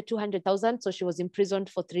to pay the 200,000, so she was imprisoned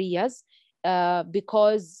for 3 years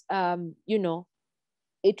because, you know,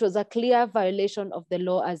 it was a clear violation of the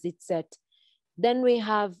law as it's set. Then we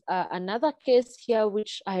have another case here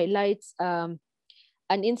which highlights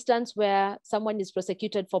an instance where someone is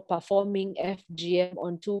prosecuted for performing FGM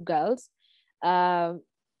on 2 girls.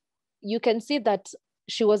 You can see that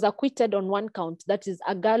she was acquitted on 1 count, that is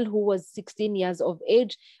a girl who was 16 years of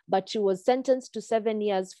age, but she was sentenced to 7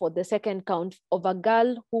 years for the second count of a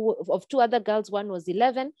girl of 2 other girls. One was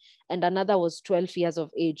 11 and another was 12 years of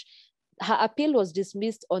age. Her appeal was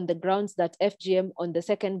dismissed on the grounds that FGM on the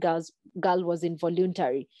second girl was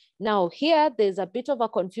involuntary. Now here, there's a bit of a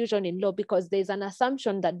confusion in law because there's an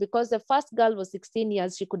assumption that because the first girl was 16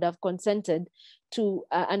 years, she could have consented to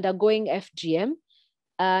undergoing FGM.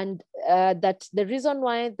 And that the reason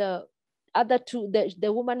why the other 2,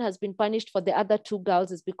 the woman has been punished for the other 2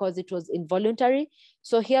 girls is because it was involuntary.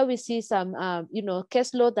 So here we see some, you know,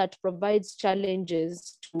 case law that provides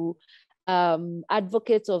challenges to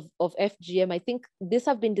advocates of FGM. I think these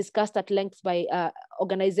have been discussed at length by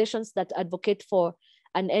organizations that advocate for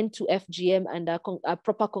an end to FGM, and a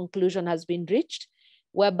proper conclusion has been reached,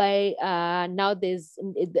 whereby now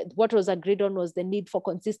what was agreed on was the need for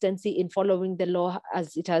consistency in following the law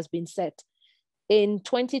as it has been set. In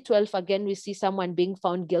 2012, again, we see someone being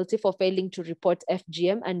found guilty for failing to report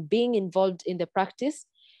FGM and being involved in the practice,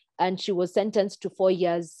 and she was sentenced to 4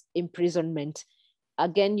 years imprisonment.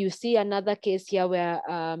 Again, you see another case here where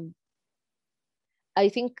I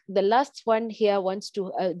think the last one here wants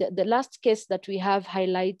to, the last case that we have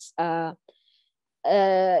highlights the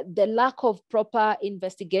lack of proper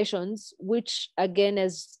investigations, which again,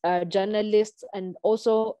 as journalists and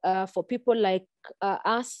also for people like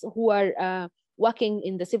us who are working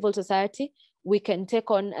in the civil society, we can take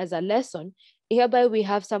on as a lesson. Hereby we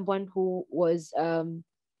have someone who was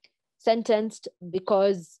sentenced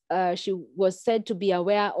because she was said to be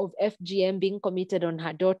aware of FGM being committed on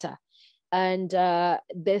her daughter. And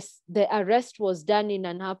the arrest was done in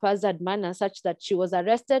an haphazard manner such that she was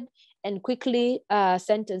arrested and quickly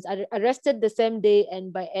arrested the same day,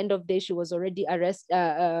 and by end of day she was already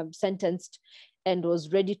sentenced and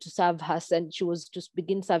was ready to serve her sentence. She was to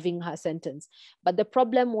begin serving her sentence. But the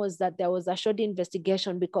problem was that there was a shoddy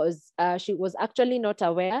investigation because she was actually not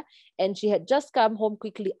aware, and she had just come home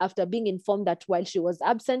quickly after being informed that while she was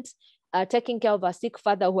absent, taking care of her sick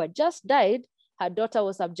father who had just died, her daughter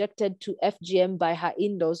was subjected to FGM by her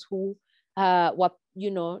in-laws who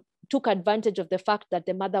took advantage of the fact that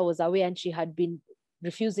the mother was aware and she had been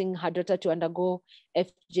refusing her daughter to undergo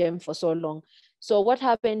FGM for so long. So what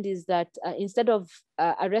happened is that instead of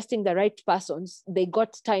arresting the right persons, they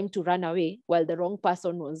got time to run away while the wrong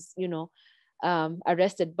person was,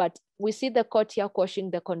 arrested. But we see the court here quashing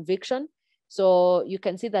the conviction. So you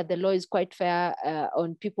can see that the law is quite fair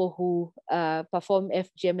on people who perform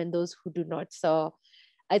FGM and those who do not. So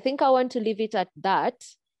I think I want to leave it at that.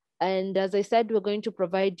 And as I said, we're going to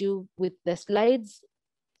provide you with the slides.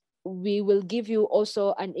 We will give you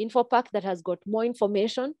also an info pack that has got more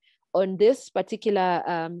information on this particular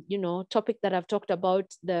topic that I've talked about,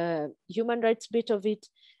 the human rights bit of it,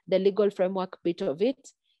 the legal framework bit of it.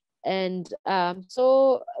 And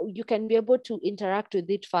so you can be able to interact with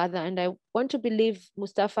it further. And I want to believe,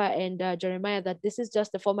 Mustafa and Jeremiah, that this is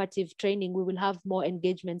just a formative training. We will have more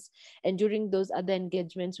engagements. And during those other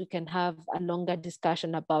engagements, we can have a longer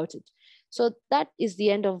discussion about it. So that is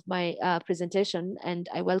the end of my presentation. And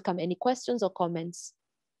I welcome any questions or comments.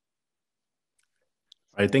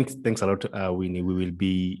 All right, thanks a lot, Winnie. We will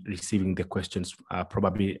be receiving the questions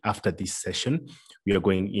probably after this session. We are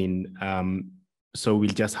going in, so we'll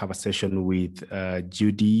just have a session with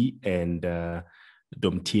Judy and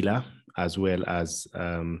Domtila, as well as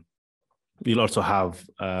we'll also have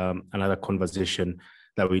another conversation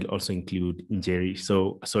that will also include Njeri.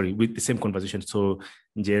 So, sorry, with the same conversation. So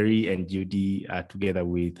Njeri and Judy together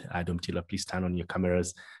with Domtila, please turn on your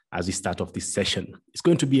cameras as we start off this session. It's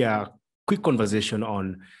going to be a quick conversation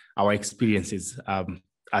on our experiences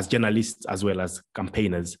as journalists as well as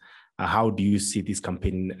campaigners. How do you see this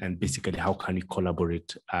campaign, and basically how can we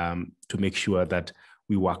collaborate to make sure that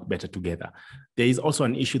we work better together? There is also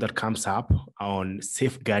an issue that comes up on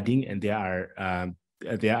safeguarding, and there are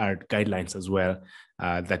guidelines as well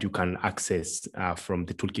that you can access from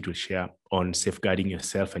the toolkit we'll share on safeguarding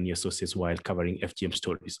yourself and your associates while covering FGM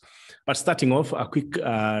stories. But starting off, a quick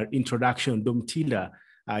introduction. Domtila,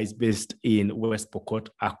 is based in West Pokot.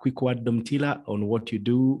 A quick word, Domtila, on what you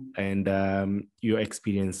do and your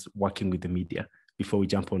experience working with the media before we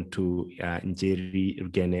jump on to Njeri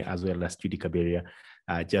Rugene as well as Judy Kaberia,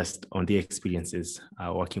 just on the experiences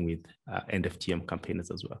working with End FGM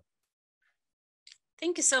campaigners as well.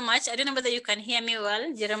 Thank you so much. I don't know whether you can hear me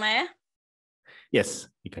well, Jeremiah. Yes,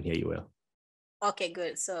 we can hear you well. Okay,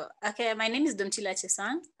 good. So, okay, my name is Domtila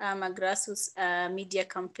Chesang. I'm a grassroots media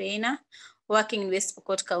campaigner working in West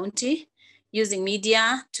Pokot County, using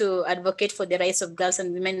media to advocate for the rights of girls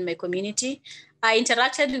and women in my community. I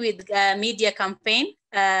interacted with media campaign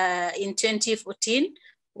in 2014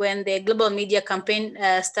 when the global media campaign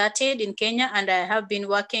started in Kenya, and I have been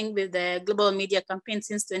working with the global media campaign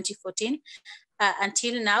since 2014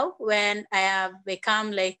 until now, when I have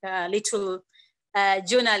become like a little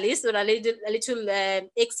journalist or a little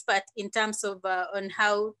expert in terms of on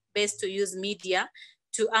how best to use media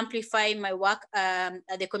to amplify my work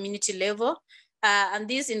at the community level. And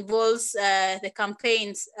this involves the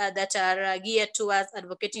campaigns that are geared towards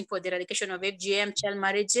advocating for the eradication of FGM, child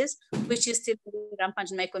marriages, which is still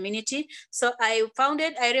rampant in my community. So I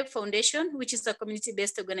founded IREP Foundation, which is a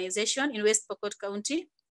community-based organization in West Pokot County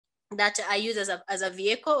that I use as a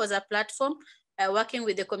vehicle, as a platform, working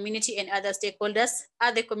with the community and other stakeholders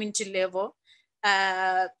at the community level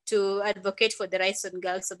to advocate for the rights of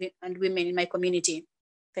girls and women in my community.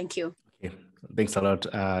 Thank you. Okay. Thanks a lot,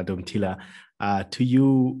 Domtila. To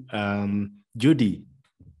you, Judy,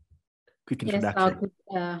 quick introduction.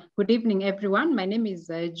 Yes, good evening, everyone. My name is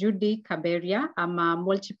Judy Kaberia. I'm a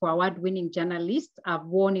multiple award-winning journalist. I've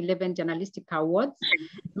won 11 journalistic awards.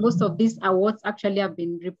 Most of these awards actually have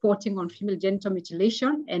been reporting on female genital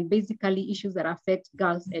mutilation and basically issues that affect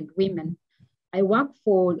girls and women. I work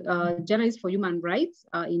for Journalists for Human Rights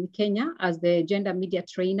in Kenya as the gender media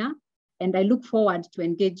trainer. And I look forward to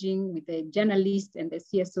engaging with the journalists and the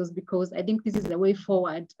CSOs because I think this is the way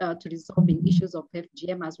forward to resolving issues of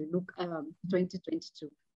FGM as we look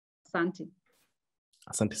 2022. Asante.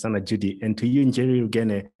 Asante sana, Judy. And to you, Njeri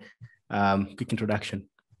Rugene, quick introduction.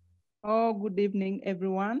 Oh, good evening,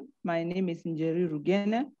 everyone. My name is Njeri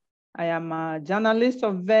Rugene. I am a journalist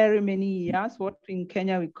of very many years. What in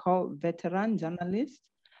Kenya we call veteran journalist.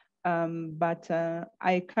 But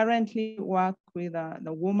I currently work with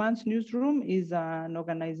the Women's Newsroom, is an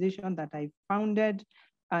organization that I founded,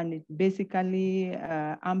 and it basically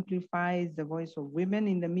amplifies the voice of women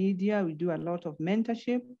in the media. We do a lot of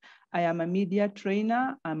mentorship. I am a media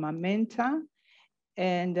trainer, I'm a mentor,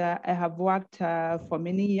 and I have worked for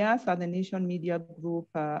many years at the Nation Media Group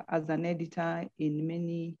as an editor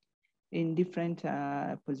in different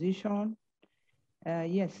positions.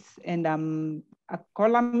 Yes, and I'm a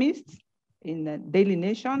columnist in the Daily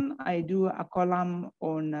Nation. I do a column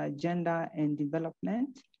on gender and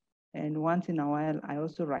development. And once in a while, I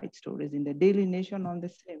also write stories in the Daily Nation on the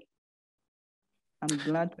same. I'm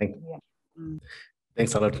glad to be here.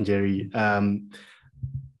 Thanks a lot, Njeri.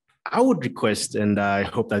 I would request, and I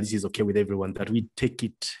hope that this is okay with everyone, that we take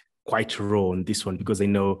it quite raw on this one, because I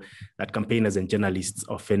know that campaigners and journalists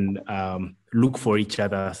often look for each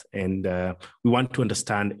other, and we want to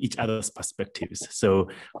understand each other's perspectives. So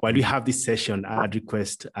while we have this session, I'd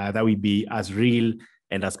request that we be as real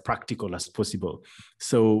and as practical as possible.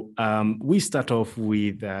 So we start off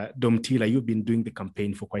with Domtila. You've been doing the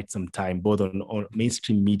campaign for quite some time, both on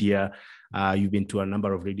mainstream media. You've been to a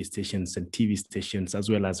number of radio stations and TV stations, as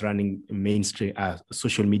well as running mainstream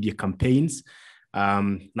social media campaigns,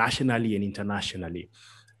 nationally and internationally.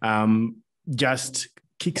 Just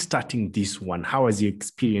kickstarting this one, how has your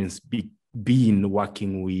experience been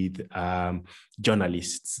working with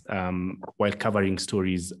journalists while covering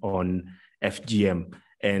stories on FGM,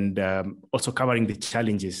 and also covering the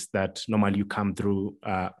challenges that normally you come through,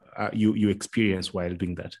 you experience while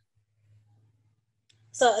doing that?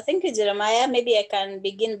 So thank you, Jeremiah. Maybe I can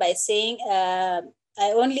begin by saying I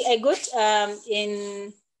got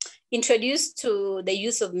introduced to the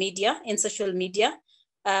use of media in social media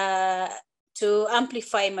to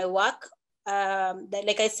amplify my work.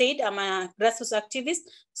 Like I said, I'm a grassroots activist.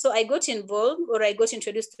 So I got involved, or I got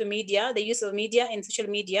introduced to media, the use of media in social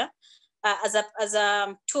media as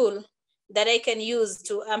a tool that I can use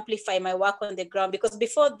to amplify my work on the ground. Because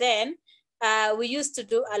before then, we used to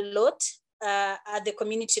do a lot at the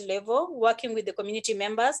community level, working with the community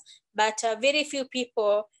members, but very few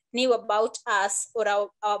people knew about us or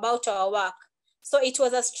about our work. So it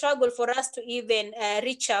was a struggle for us to even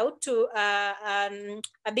reach out to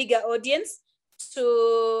a bigger audience,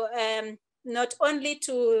 to not only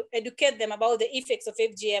to educate them about the effects of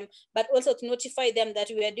FGM, but also to notify them that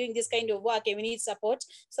we are doing this kind of work and we need support.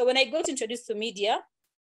 So when I got introduced to media,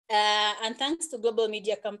 And thanks to Global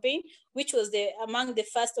Media Campaign, which was among the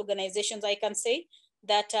first organizations, I can say,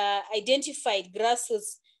 that identified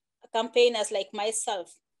grassroots campaigners like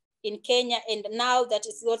myself in Kenya, and now that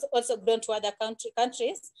it's also grown to other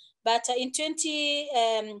countries. But in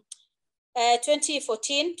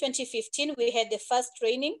 2014, 2015, we had the first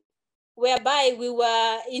training whereby we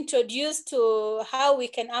were introduced to how we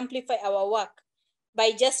can amplify our work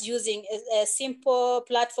by just using a simple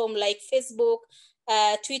platform like Facebook,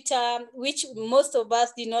 Twitter, which most of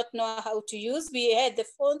us did not know how to use. We had the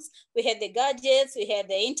phones, we had the gadgets, we had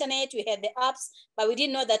the internet, we had the apps, but we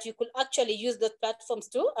didn't know that we could actually use those platforms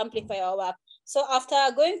to amplify our work. So after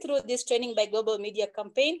going through this training by Global Media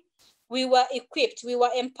Campaign, we were equipped, we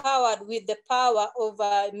were empowered with the power of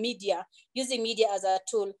media, using media as a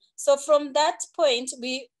tool. So from that point,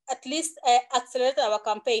 we at least accelerated our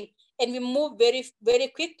campaign, and we moved very, very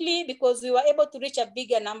quickly because we were able to reach a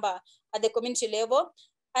bigger number at the community level.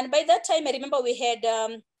 And by that time, I remember we had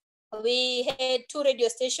 2 radio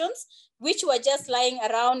stations, which were just lying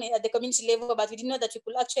around at the community level, but we didn't know that we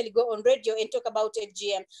could actually go on radio and talk about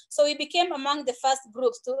FGM. So we became among the first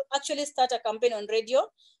groups to actually start a campaign on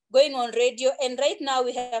radio, going on radio. And right now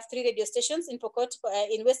we have 3 radio stations in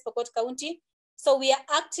West Pokot County. So we are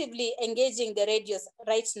actively engaging the radios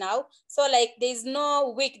right now. So like there's no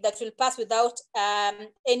week that will pass without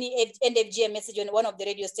any End FGM message on one of the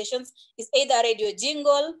radio stations. It's either a radio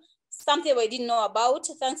jingle, something we didn't know about,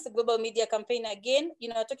 thanks to Global Media Campaign again,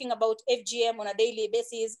 talking about FGM on a daily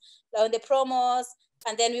basis, on the promos.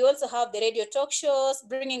 And then we also have the radio talk shows,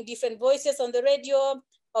 bringing different voices on the radio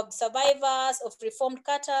of survivors, of reformed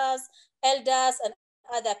cutters, elders, and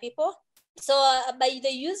other people. So by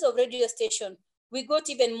the use of radio station, we got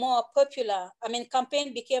even more popular. I mean, our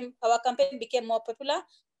campaign became more popular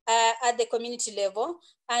at the community level,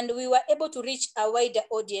 and we were able to reach a wider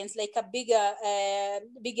audience, like a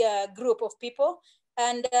bigger group of people.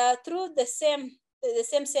 And through the same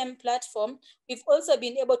platform, we've also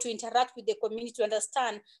been able to interact with the community to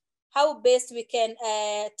understand how best we can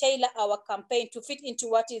tailor our campaign to fit into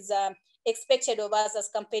what is expected of us as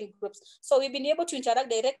campaign groups. So we've been able to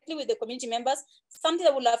interact directly with the community members, something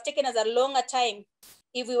that would have taken us a longer time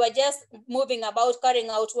if we were just moving about,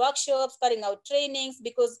 carrying out workshops, carrying out trainings,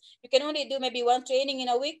 because you can only do maybe 1 training in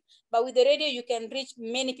a week, but with the radio, you can reach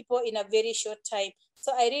many people in a very short time.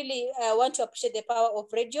 So I really want to appreciate the power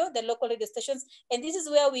of radio, the local radio stations. And this is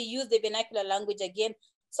where we use the vernacular language again.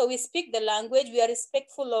 So we speak the language, we are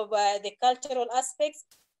respectful of the cultural aspects.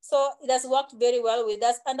 So it has worked very well with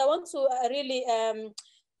us. And I want to really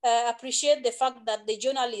appreciate the fact that the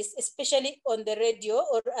journalists, especially on the radio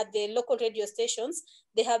or at the local radio stations,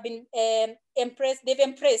 they have been they've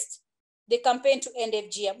embraced the campaign to end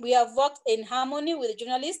FGM. We have worked in harmony with the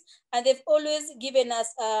journalists, and they've always given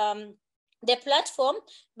us the platform,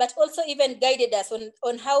 but also even guided us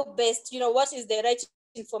on how best, what is the right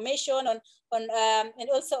information and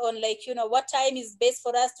also on what time is best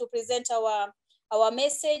for us to present our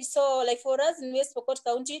message. So like for us in West Pokot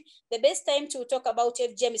County, the best time to talk about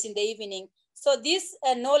FGM is in the evening. So this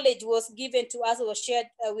knowledge was given to us, was shared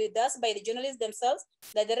with us by the journalists themselves,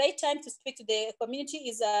 that the right time to speak to the community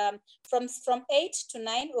is from 8 to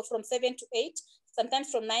 9 or from 7 to 8,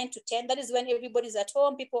 sometimes from 9 to 10. That is when everybody's at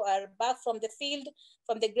home, people are back from the field,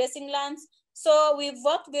 from the grazing lands. So we've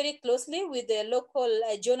worked very closely with the local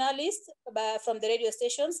journalists from the radio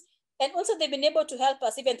stations. And also they've been able to help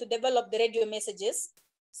us even to develop the radio messages.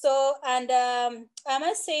 So, and I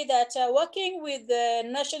must say that working with the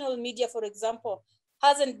national media, for example,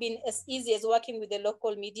 hasn't been as easy as working with the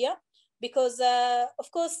local media, because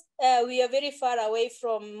of course, we are very far away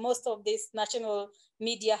from most of these national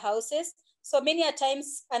media houses. So many a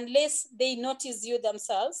times, unless they notice you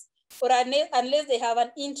themselves, or unless they have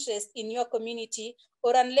an interest in your community,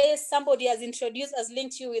 or unless somebody has introduced, has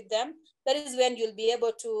linked you with them, that is when you'll be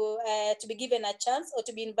able to be given a chance or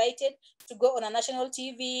to be invited to go on a national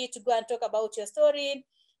TV, to go and talk about your story.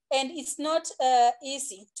 And it's not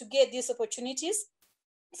easy to get these opportunities.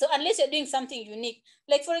 So unless you're doing something unique,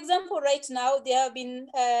 like for example, right now, there have been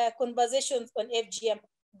conversations on FGM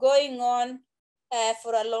going on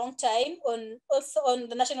for a long time also on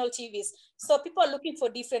the national TVs. So people are looking for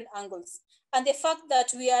different angles. And the fact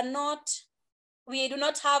that we do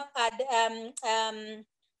not have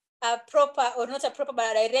a proper, or not a proper,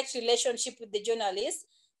 but a direct relationship with the journalists,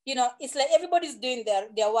 it's like everybody's doing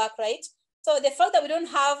their work, right? So the fact that we don't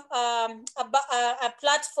have a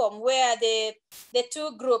platform where the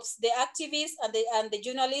 2 groups, the activists and the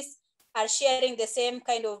journalists, are sharing the same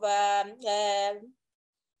kind of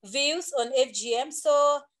views on FGM.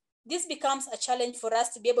 So this becomes a challenge for us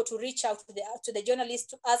to be able to reach out to the journalists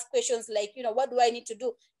to ask questions like, what do I need to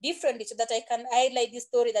do differently so that I can highlight this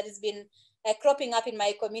story that has been cropping up in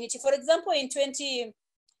my community. For example, in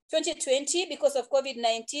 2020, because of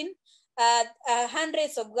COVID-19,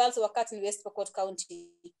 hundreds of girls were cut in West Pokot County.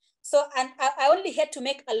 So, and I only had to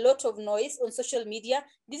make a lot of noise on social media.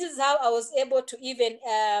 This is how I was able to even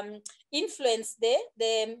influence the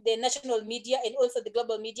national media and also the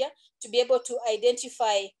global media to be able to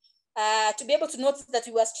identify, to be able to notice that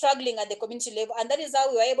we were struggling at the community level. And that is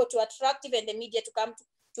how we were able to attract even the media to come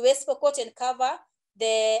to West Pokot and cover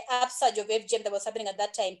the upsurge of FGM that was happening at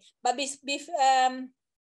that time. But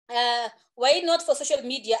why not for social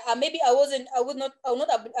media? Maybe I would not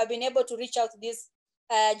have been able to reach out to these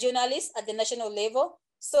journalists at the national level.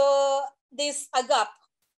 So there's a gap.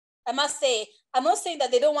 I must say, I'm not saying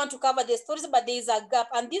that they don't want to cover the stories, but there is a gap.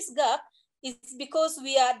 And this gap is because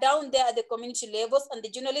we are down there at the community levels and the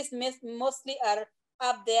journalists mostly are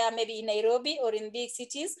up there, maybe in Nairobi or in big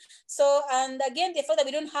cities. So, and again, the fact that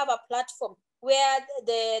we don't have a platform where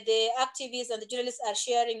the activists and the journalists are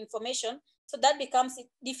sharing information, so that becomes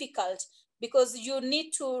difficult because you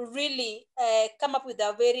need to really come up with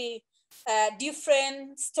a very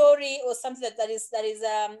different story or something that is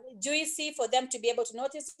juicy for them to be able to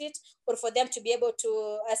notice it or for them to be able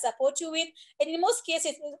to support you with. And in most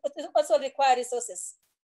cases, it also requires resources.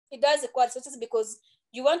 It does require resources because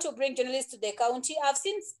you want to bring journalists to the county. I've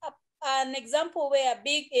seen an example where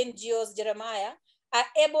big NGOs, Jeremiah, are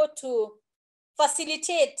able to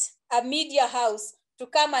facilitate a media house to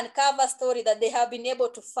come and cover a story that they have been able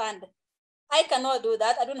to fund. I cannot do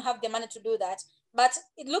that. I don't have the money to do that. But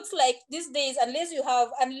it looks like these days, unless you have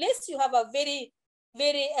a very,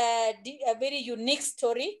 very, very unique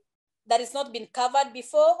story that has not been covered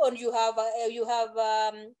before, or you have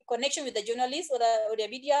connection with the journalist or the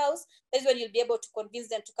media house, that's when you'll be able to convince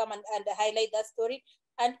them to come and highlight that story.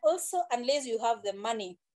 And also, unless you have the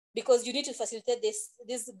money, because you need to facilitate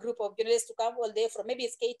this group of journalists to come all day from, maybe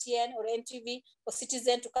it's KTN or NTV or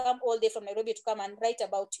Citizen, to come all day from Nairobi to come and write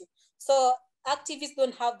about you. So activists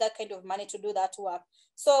don't have that kind of money to do that work.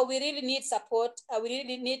 So we really need support. We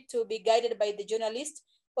really need to be guided by the journalists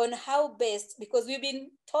on how best, because we've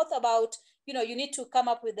been taught about, you need to come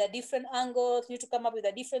up with a different angles, you need to come up with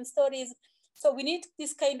a different stories. So we need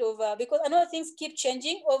this kind of, because I know things keep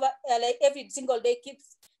changing over, like every single day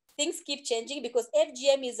things keep changing, because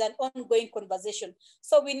FGM is an ongoing conversation.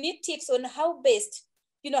 So we need tips on how best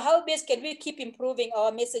can we keep improving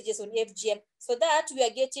our messages on FGM so that we are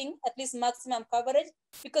getting at least maximum coverage,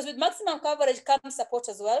 because with maximum coverage comes support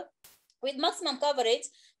as well. With maximum coverage,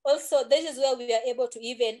 also, this is where we are able to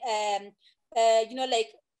even,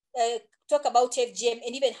 talk about FGM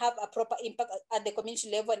and even have a proper impact at the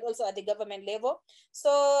community level and also at the government level. So,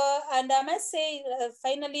 and I must say,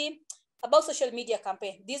 finally, about social media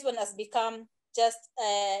campaign, this one has become just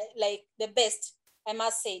like the best. I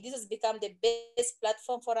must say, this has become the best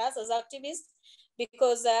platform for us as activists,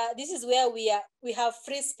 because this is where we have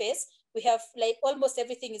free space. We have, like, almost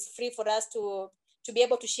everything is free for us to be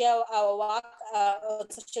able to share our work on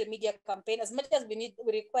social media campaign, as much as we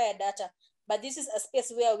require data. But this is a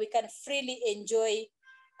space where we can freely enjoy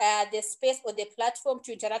the space or the platform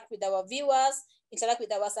to interact with our viewers, interact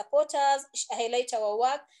with our supporters, highlight our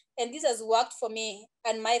work. And this has worked for me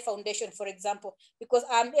and my foundation, for example, because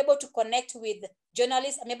I'm able to connect with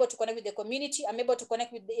journalists, I'm able to connect with the community, I'm able to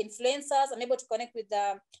connect with the influencers, I'm able to connect with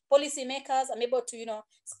the policymakers, I'm able to,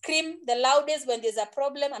 scream the loudest when there's a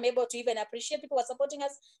problem, I'm able to even appreciate people who are supporting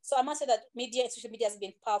us. So I must say that media and social media has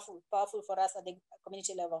been powerful for us at the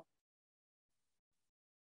community level.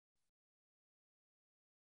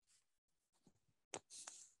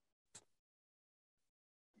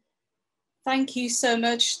 Thank you so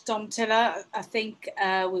much, Domtila. I think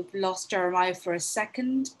we've lost Jeremiah for a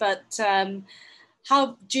second, but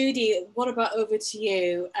Judy, what about over to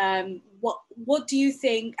you? What do you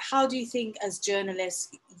think, how do you think as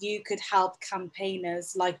journalists you could help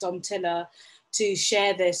campaigners like Domtila to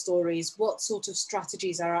share their stories? What sort of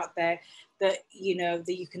strategies are out there that, that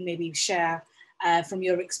you can maybe share from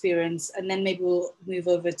your experience? And then maybe we'll move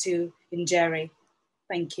over to Njeri.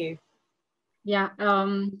 Thank you. Yeah.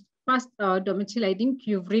 First, Domitila, I think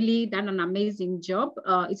you've really done an amazing job.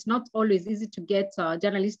 It's not always easy to get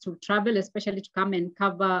journalists to travel, especially to come and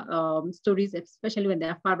cover stories, especially when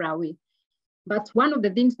they're far away. But one of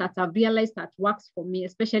the things that I've realized that works for me,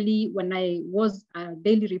 especially when I was a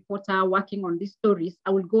daily reporter working on these stories,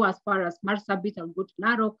 I would go as far as Marsabit, I would go to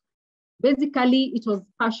Narok. Basically, it was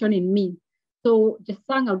passion in me. So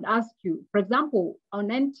Jesang, I would ask you, for example, on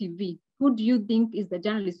NTV, who do you think is the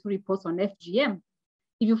journalist who reports on FGM?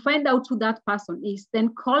 If you find out who that person is,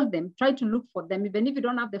 then call them, try to look for them. Even if you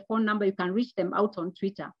don't have the phone number, you can reach them out on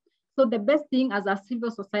Twitter. So the best thing as a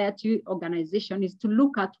civil society organization is to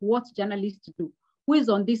look at what journalists do. Who is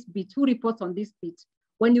on this beat? Who reports on this beat?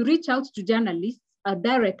 When you reach out to journalists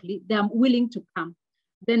directly, they are willing to come.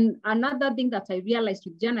 Then another thing that I realized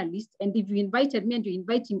with journalists, and if you invited me and you're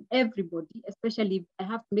inviting everybody, especially if I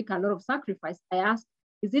have to make a lot of sacrifice, I ask,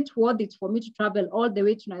 is it worth it for me to travel all the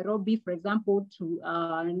way to Nairobi, for example, to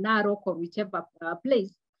Narok or whichever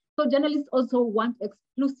place? So journalists also want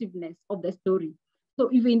exclusiveness of the story. So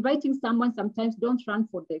if you're inviting someone, sometimes don't run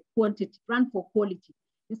for the quantity, run for quality.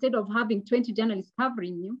 Instead of having 20 journalists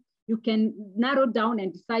covering you, you can narrow down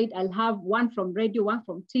and decide, I'll have one from radio, one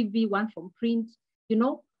from TV, one from print, you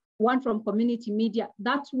know, one from community media.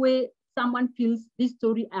 That way someone feels this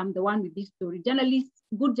story, I'm the one with this story. Journalists,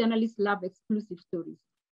 good journalists love exclusive stories.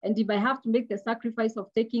 And if I have to make the sacrifice of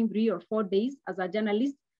taking 3 or 4 days as a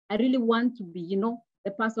journalist, I really want to be, you know,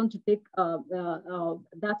 the person to take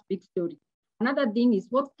that big story. Another thing is,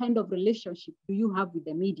 what kind of relationship do you have with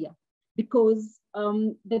the media? Because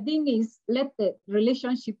the thing is, let the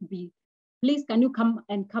relationship be, please, can you come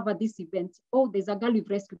and cover this event? Oh, there's a girl we've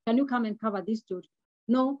rescued. Can you come and cover this story?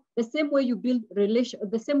 No, the same way you build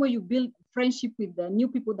the same way you build friendship with the new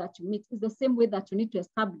people that you meet is the same way that you need to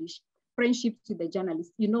establish friendships with the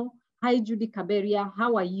journalists. You know, hi, Judy Kaberia,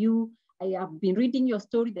 how are you? I have been reading your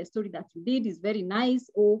story. The story that you did is very nice.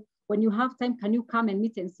 Or when you have time, can you come and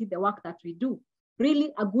meet and see the work that we do?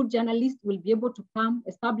 Really, a good journalist will be able to come,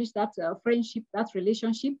 establish that friendship, that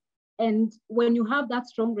relationship. And when you have that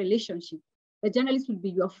strong relationship, the journalist will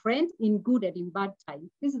be your friend in good and in bad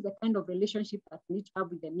times. This is the kind of relationship that we need to have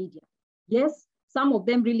with the media. Yes, some of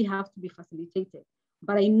them really have to be facilitated,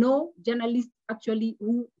 but I know journalists actually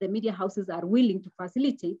who the media houses are willing to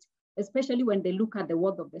facilitate, especially when they look at the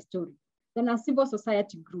worth of the story. Then our civil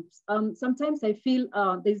society groups, sometimes I feel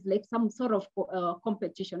there's like some sort of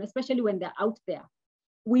competition, especially when they're out there.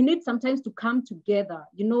 We need sometimes to come together,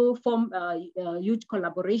 you know, form huge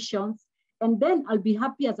collaborations. And then I'll be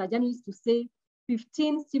happy as a journalist to say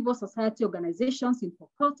 15 civil society organizations in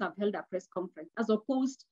Pokot have held a press conference, as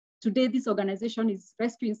opposed today, this organization is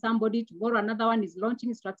rescuing somebody, tomorrow another one is launching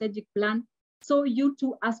a strategic plan. So you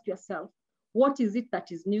too ask yourself, what is it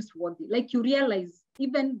that is newsworthy? Like you realize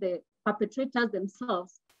even the perpetrators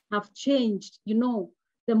themselves have changed, you know,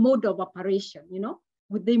 the mode of operation, you know,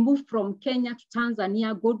 they move from Kenya to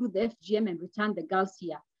Tanzania, go to the FGM and return the girls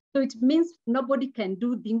here. So it means nobody can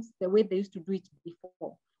do things the way they used to do it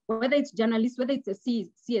before. Whether it's journalists, whether it's a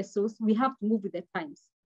CSOs, we have to move with the times.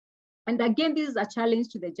 And again, this is a challenge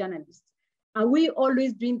to the journalists. Are we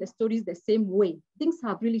always doing the stories the same way? Things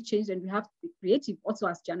have really changed and we have to be creative also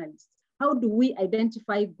as journalists. How do we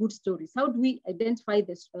identify good stories? How do we identify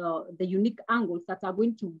this, the unique angles that are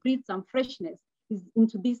going to breathe some freshness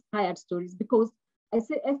into these tired stories? Because I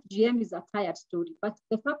say FGM is a tired story, but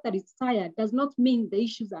the fact that it's tired does not mean the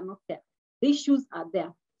issues are not there. The issues are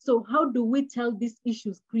there. So how do we tell these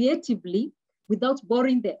issues creatively without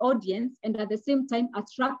boring the audience and at the same time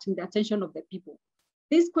attracting the attention of the people?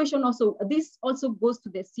 This also goes to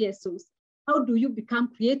the CSOs. How do you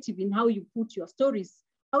become creative in how you put your stories?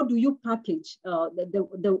 How do you package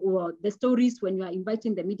the stories when you are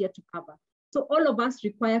inviting the media to cover? So all of us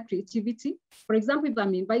require creativity. For example, if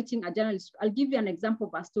I'm inviting a journalist, I'll give you an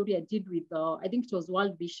example of a story I did with, I think it was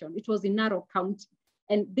World Vision. It was in Narok County.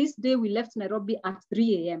 And this day we left Nairobi at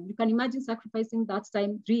 3 a.m. You can imagine sacrificing that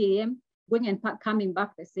time, 3 a.m., going and coming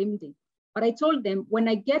back the same day. But I told them, when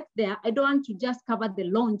I get there, I don't want to just cover the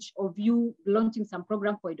launch of you launching some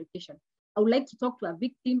program for education. I would like to talk to a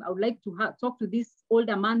victim. I would like to talk to this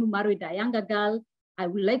older man who married a younger girl. I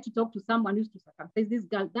would like to talk to someone who used to circumcise this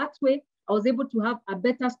girl. That way, I was able to have a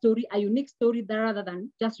better story, a unique story rather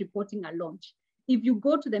than just reporting a launch. If you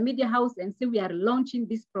go to the media house and say we are launching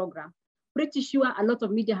this program, pretty sure a lot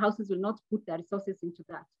of media houses will not put their resources into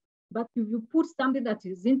that. But if you put something that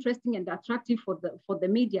is interesting and attractive for the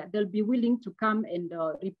media, they'll be willing to come and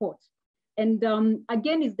report. And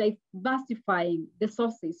again, is diversifying the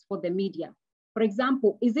sources for the media. For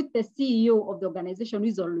example, is it the CEO of the organization who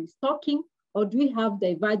is always talking, or do we have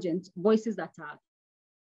divergent voices that are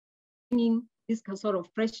bringing this sort of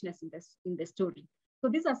freshness in the story? So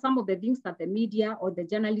these are some of the things that the media or the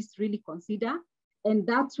journalists really consider. And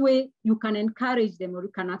that way you can encourage them or you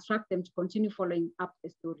can attract them to continue following up the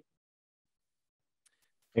story.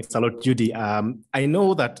 Thanks a lot, Judy. I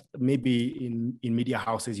know that maybe in media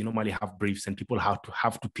houses, you normally have briefs and people have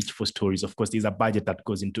to pitch for stories. Of course, there's a budget that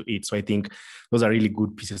goes into it. So I think those are really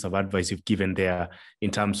good pieces of advice you've given there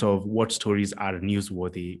in terms of what stories are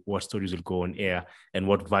newsworthy, what stories will go on air, and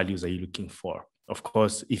what values are you looking for. Of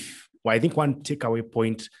course, I think one takeaway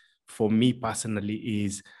point for me personally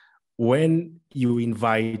is when you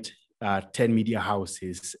invite 10 media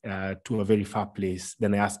houses to a very far place,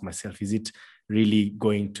 then I ask myself, is it really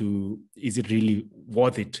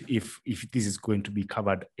worth it if this is going to be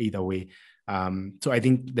covered either way? So I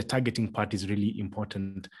think the targeting part is really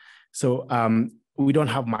important. So we don't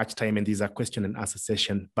have much time and there's a question and answer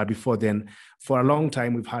session. But before then, for a long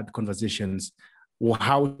time, we've had conversations. Well,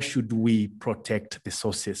 how should we protect the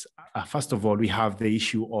sources? First of all, we have the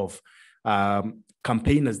issue of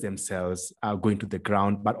campaigners themselves going to the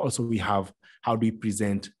ground, but also we have how do we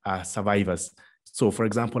present survivors? So, for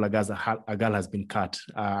example, a girl has been cut.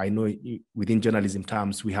 I know within journalism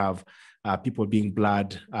terms, we have people being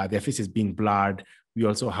blurred, their faces being blurred. We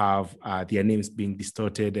also have their names being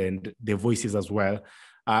distorted and their voices as well.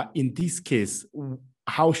 In this case,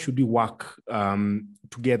 how should we work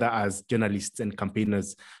together as journalists and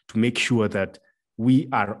campaigners to make sure that we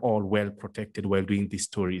are all well protected while doing these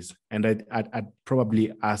stories? And I'd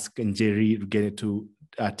probably ask Njeri Rugene to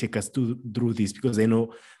take us through this, because I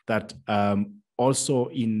know that also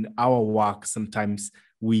in our work, sometimes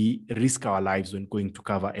we risk our lives when going to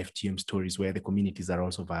cover FGM stories where the communities are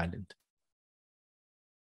also violent.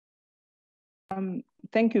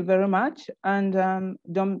 Thank you very much. And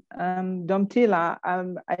Domtila,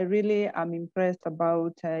 I really am impressed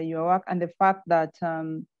about your work and the fact that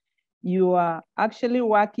you are actually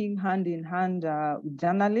working hand in hand with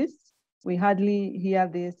journalists. We hardly hear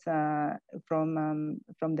this from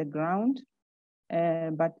the ground.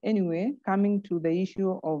 But anyway, coming to the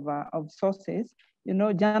issue of sources, you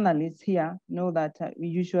know, journalists here know that we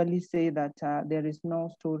usually say that there is no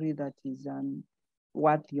story that is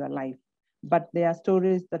worth your life. But there are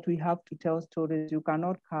stories that we have to tell stories. You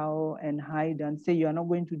cannot cower and hide and say you are not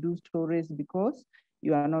going to do stories because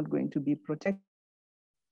you are not going to be protected.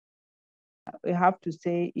 We have to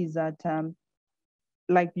say is that,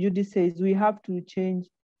 like Judy says, we have to change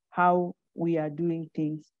how we are doing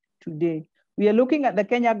things today. We are looking at the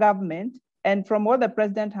Kenya government, and from what the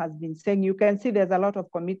president has been saying, you can see there's a lot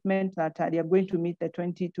of commitment that they are going to meet the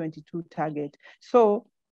 2022 target. So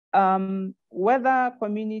whether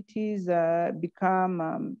communities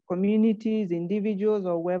become communities, individuals,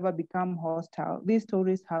 or whoever become hostile, these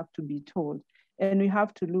stories have to be told. And we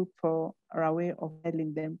have to look for a way of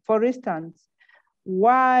telling them. For instance,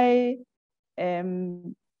 why,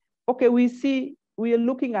 okay, we are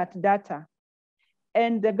looking at data,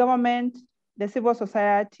 and the government, the civil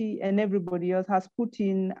society, and everybody else has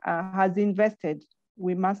has invested.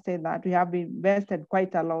 We must say that we have invested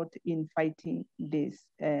quite a lot in fighting this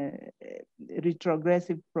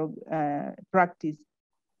retrogressive practice.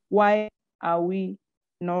 Why are we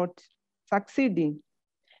not succeeding?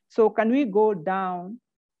 So can we go down,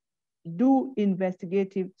 do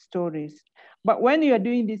investigative stories? But when you are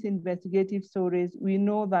doing these investigative stories, we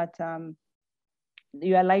know that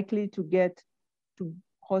you are likely to get to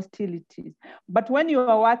hostilities. But when you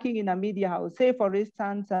are working in a media house, say for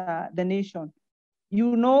instance, The Nation,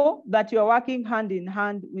 you know that you are working hand in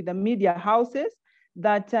hand with the media houses,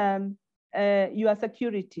 that your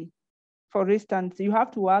security, for instance, you have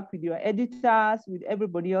to work with your editors, with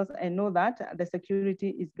everybody else, and know that the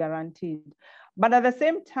security is guaranteed. But at the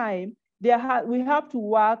same time, we have to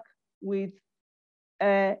work with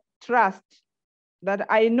trust, that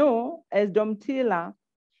I know as Domtila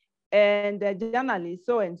and a journalist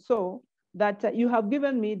so-and-so, that you have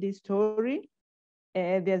given me this story.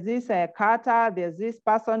 There's this Carter, there's this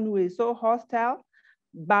person who is so hostile,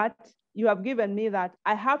 but you have given me that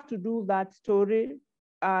I have to do that story,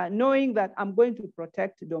 knowing that I'm going to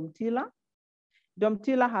protect Domtila.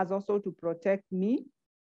 Domtila has also to protect me.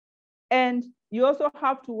 And you also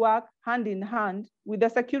have to work hand in hand with the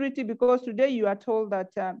security, because today you are told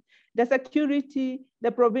that the security,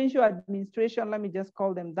 the provincial administration, let me just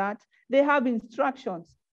call them that, they have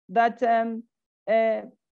instructions that,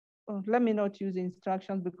 let me not use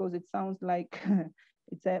instructions because it sounds like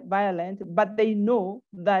it's violent, but they know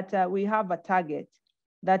that we have a target,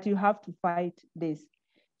 that you have to fight this.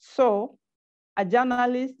 So a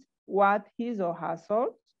journalist worth his or her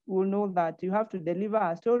salt will know that you have to deliver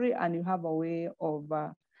a story and you have a way of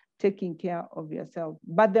taking care of yourself.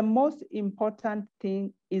 But the most important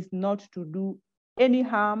thing is not to do any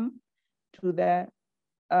harm to the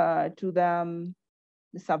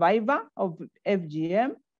survivor of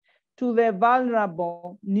FGM, to the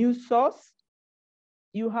vulnerable news source,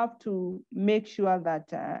 you have to make sure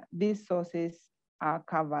that these sources are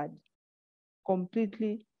covered,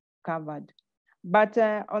 completely covered. But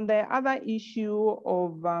on the other issue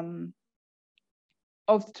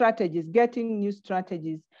of strategies, getting new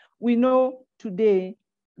strategies, we know today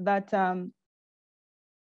that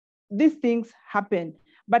these things happen,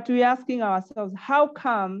 but we're asking ourselves, how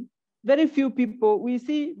come very few people, we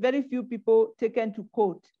see very few people taken to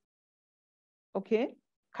court, okay?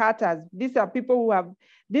 Cutters, these are people who have,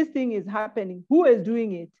 this thing is happening, who is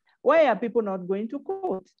doing it? Why are people not going to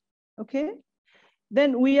court, okay?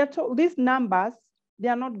 Then we are told these numbers, they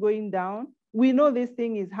are not going down. We know this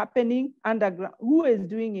thing is happening underground. Who is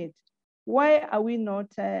doing it? Why are we not,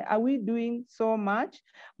 are we doing so much?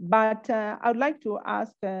 But I would like to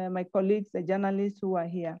ask my colleagues, the journalists who are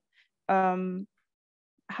here,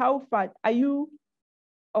 how far, are you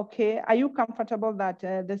okay? Are you comfortable that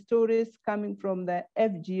the stories coming from the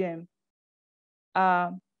FGM,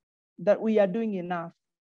 that we are doing enough?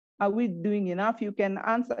 Are we doing enough? You can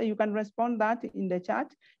answer, you can respond that in the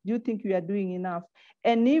chat. Do you think we are doing enough?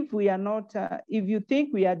 And if we are not, if you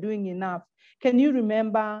think we are doing enough, can you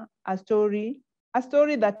remember a story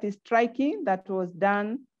that is striking that was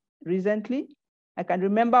done recently? I can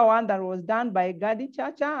remember one that was done by Gadi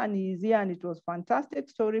Chacha, and he's here, and it was a fantastic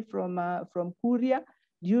story from Kuria.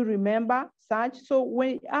 Do you remember such? So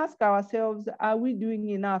we ask ourselves, are we doing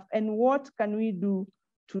enough? And what can we do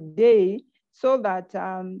today so that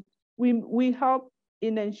we help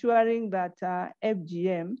in ensuring that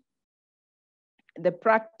FGM, the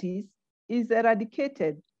practice, is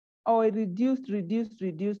eradicated or reduced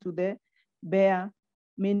to the bare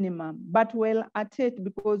minimum, but well at it,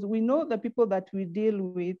 because we know the people that we deal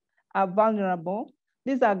with are vulnerable.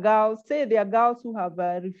 These are girls, say they are girls who have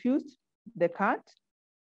refused the cut,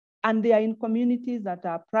 and they are in communities that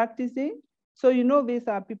are practicing. So you know, these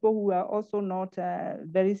are people who are also not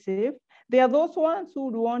very safe. They are those ones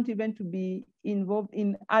who want even to be involved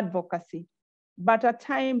in advocacy. But at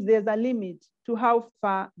times there's a limit to how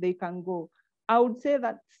far they can go. I would say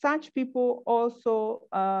that such people also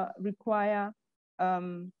require,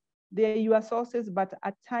 they're your sources, but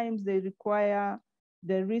at times they require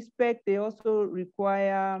the respect. They also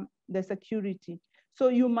require the security. So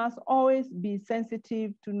you must always be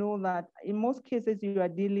sensitive to know that in most cases you are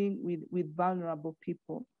dealing with vulnerable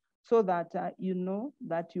people, so that you know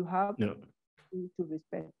that you have to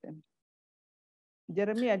respect them.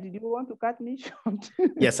 Jeremiah, did you want to cut me short?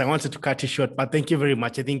 Yes, I wanted to cut you short, but thank you very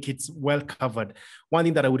much. I think it's well covered. One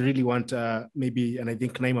thing that I would really want maybe, and I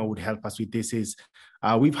think Naima would help us with this, is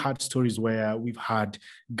we've had stories where we've had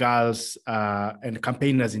girls and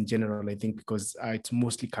campaigners in general, I think, because it's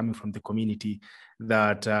mostly coming from the community,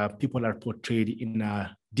 that people are portrayed in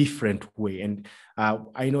a different way. And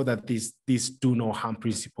I know that this do no harm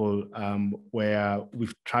principle, where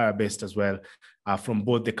we've tried our best as well from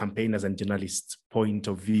both the campaigners and journalists' point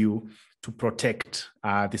of view to protect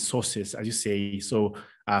the sources, as you say, so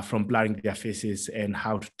from blurring their faces and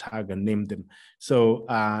how to tag and name them. So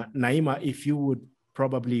Naima, if you would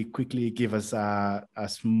probably quickly give us a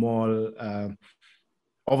small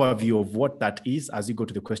overview of what that is as you go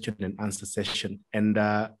to the question and answer session. And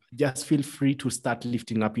just feel free to start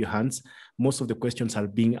lifting up your hands. Most of the questions are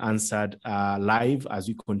being answered live as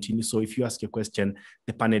we continue. So if you ask a question,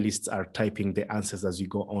 the panelists are typing the answers as you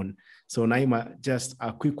go on. So Naima, just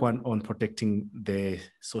a quick one on protecting the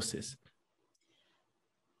sources.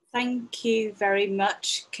 Thank you very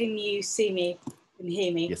much. Can you see me and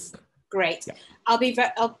hear me? Yes. Great. Yeah.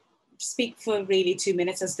 I'll speak for really 2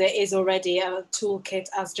 minutes, as there is already a toolkit,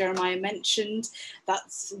 as Jeremiah mentioned, that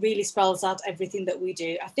really spells out everything that we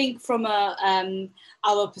do. I think from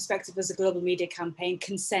our perspective as a global media campaign,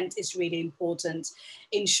 consent is really important,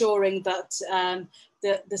 ensuring that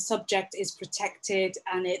the subject is protected,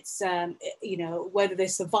 and it's, you know, whether they're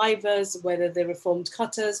survivors, whether they're reformed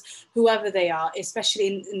cutters, whoever they are,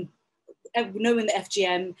 especially in knowing the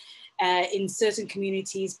FGM in certain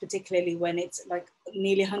communities, particularly when it's like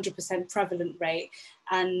nearly 100% prevalent rate,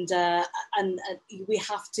 and we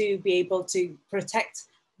have to be able to protect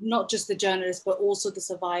not just the journalists but also the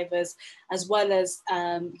survivors, as well as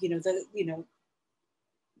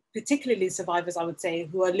particularly survivors, I would say,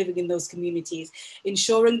 who are living in those communities,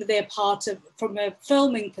 ensuring that they're part of, from a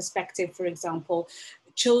filming perspective, for example,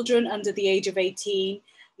 children under the age of 18,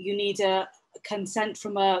 you need a consent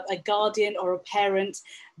from a guardian or a parent.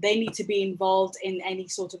 They need to be involved in any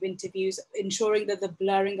sort of interviews, ensuring that the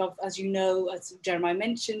blurring of, as you know, as Jeremiah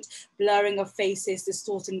mentioned, blurring of faces,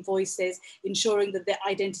 distorting voices, ensuring that their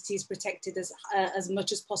identity is protected as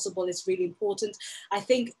much as possible is really important. I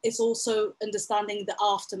think it's also understanding the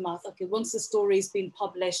aftermath. Okay, once the story has been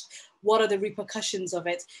published, what are the repercussions of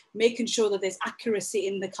it? Making sure that there's accuracy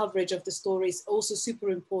in the coverage of the story is also super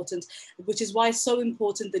important, which is why it's so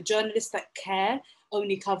important that journalists that care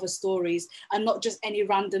only cover stories, and not just any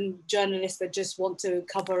random journalists that just want to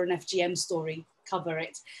cover an FGM story, cover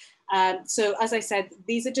it. So as I said,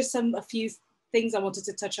 these are just a few things I wanted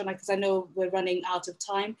to touch on, because I know we're running out of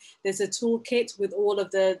time. There's a toolkit with all of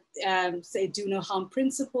the, say, do no harm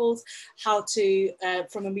principles, how to,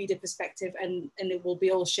 from a media perspective, and it will be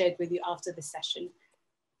all shared with you after this session.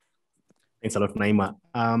 Thanks a lot, Naima.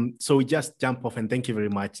 So we just jump off, and thank you very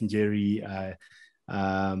much, Jerry,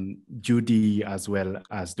 Judy, as well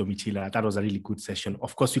as Domitila. That was a really good session.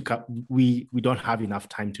 Of course, we don't have enough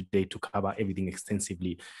time today to cover everything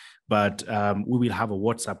extensively, but we will have a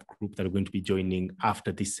WhatsApp group that we're going to be joining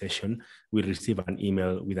after this session. We'll receive an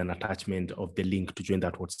email with an attachment of the link to join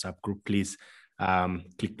that WhatsApp group. Please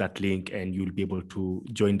click that link and you'll be able to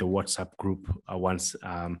join the WhatsApp group once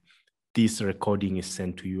this recording is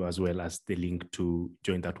sent to you, as well as the link to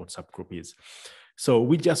join that WhatsApp group is. So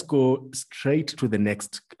we just go straight to the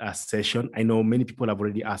next session. I know many people have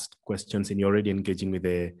already asked questions and you're already engaging with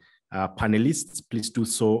the panelists. Please do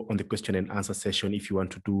so on the question and answer session if you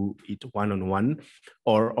want to do it one-on-one,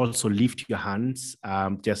 or also lift your hands.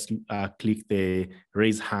 Just click the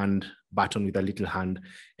raise hand button with a little hand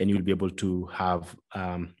and you'll be able to have,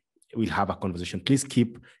 we'll have a conversation. Please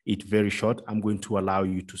keep it very short. I'm going to allow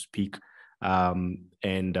you to speak, and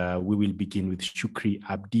we will begin with Shukri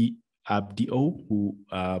Abdio, who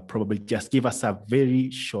probably just give us a very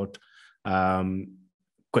short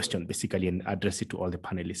question, basically, and address it to all the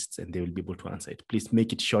panelists, and they will be able to answer it. Please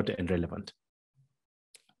make it short and relevant.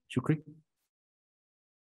 Shukri,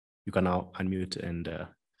 you can now unmute and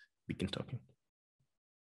begin talking.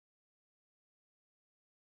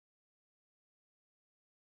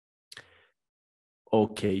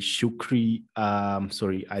 Okay, Shukri,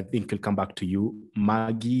 sorry, I think I'll come back to you.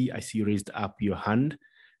 Maggie, I see you raised up your hand.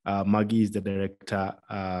 Maggie is the director,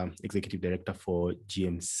 executive director for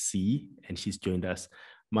GMC, and she's joined us.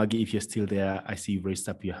 Maggie, if you're still there, I see you've raised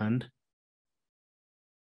up your hand.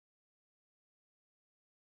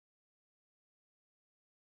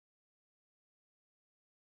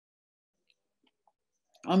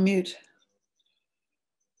 On mute.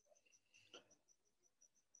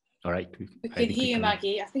 All right. We can hear you,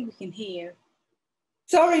 Maggie. I think we can hear you.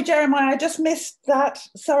 Sorry, Jeremiah, I just missed that.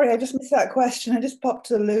 Sorry, I just missed that question. I just popped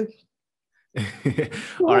to the loop.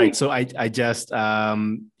 All right, so I just,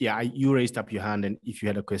 you raised up your hand, and if you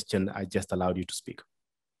had a question, I just allowed you to speak.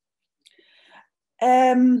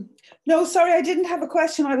 No, sorry, I didn't have a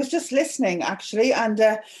question. I was just listening, actually,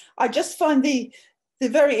 and I just find the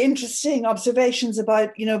very interesting observations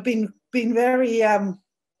about, you know, being very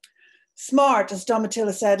smart, as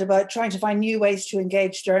Domitila said, about trying to find new ways to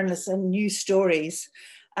engage journalists and new stories,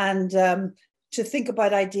 and to think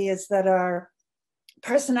about ideas that are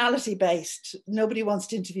personality based. Nobody wants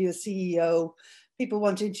to interview a CEO. People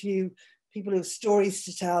want to interview people who have stories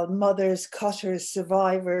to tell, mothers, cutters,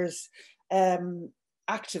 survivors,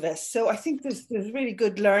 activists. So I think there's really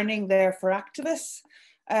good learning there for activists.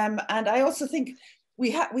 And I also think we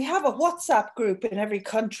have a WhatsApp group in every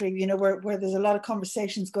country, you know, where there's a lot of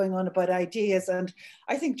conversations going on about ideas. And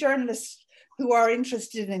I think journalists who are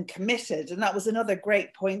interested and committed, and that was another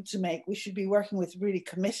great point to make, we should be working with really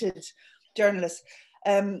committed journalists.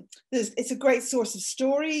 It's a great source of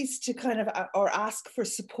stories to kind of, or ask for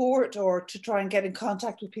support, or to try and get in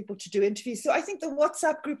contact with people to do interviews. So I think the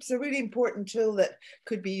WhatsApp groups are a really important tool that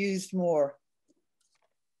could be used more.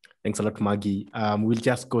 Thanks a lot, Maggie. We'll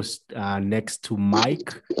just go next to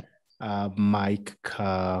Mike. Mike,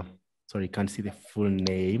 sorry, can't see the full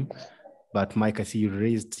name, but Mike, I see you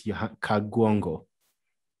raised your hand. Kagwongo.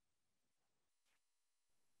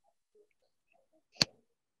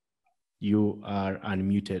 You are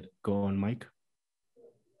unmuted. Go on, Mike.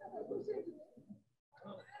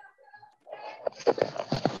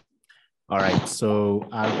 All right, so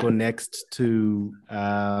I'll go next to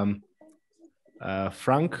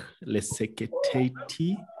Frank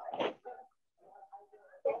Leseketeti.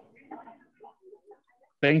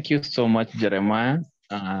 Thank you so much, Jeremiah.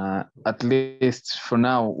 At least for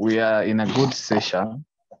now, we are in a good session.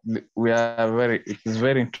 It is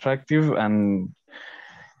very interactive, and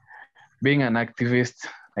being an activist,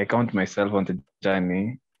 I count myself on the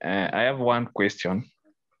journey. I have one question,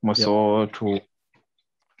 more so to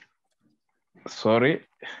Sorry.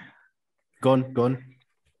 Go on.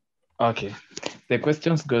 Okay. The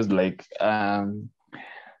questions goes like,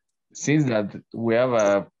 since that we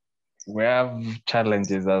have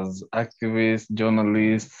challenges as activists,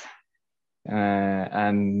 journalists,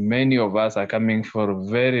 and many of us are coming from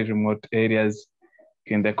very remote areas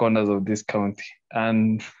in the corners of this county.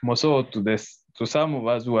 And more so to some of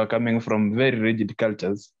us who are coming from very rigid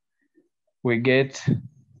cultures, we get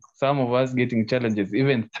some of us getting challenges,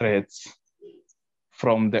 even threats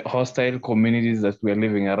from the hostile communities that we are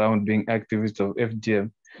living around being activists of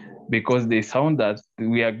FGM, because they sound that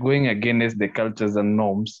we are going against the cultures and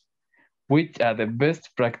norms, which are the best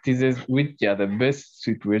practices, which are the best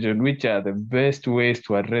situations, which are the best ways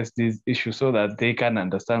to address these issues so that they can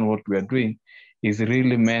understand what we are doing is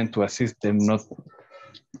really meant to assist them, not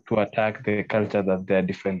to attack the culture that they're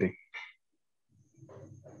defending.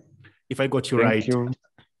 If I got you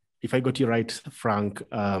right, Frank,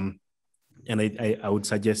 and I would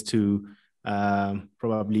suggest to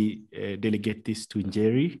probably delegate this to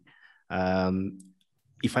Njeri.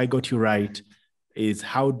 If I got you right, is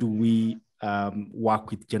how do we work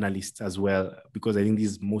with journalists as well? Because I think this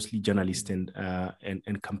is mostly journalists and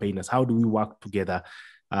campaigners. How do we work together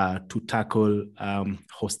to tackle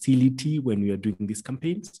hostility when we are doing these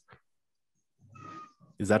campaigns?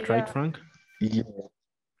 Is that right, Frank? Yeah.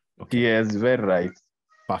 Okay. Yes, very right.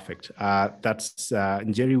 Perfect. That's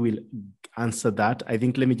Njeri will answer that. I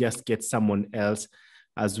think let me just get someone else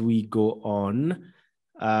as we go on.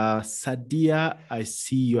 Sadia, I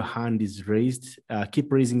see your hand is raised.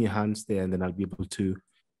 Keep raising your hands there, and then I'll be able to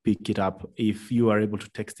pick it up. If you are able to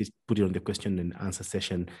text it, put it on the question and answer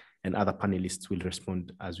session, and other panelists will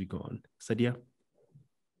respond as we go on. Sadia?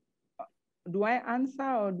 Do I answer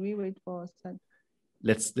or do we wait for Sadia?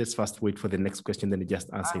 Let's first wait for the next question, then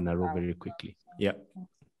just answer in a row very quickly. Yeah.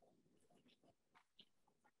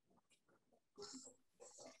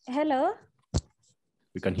 Hello.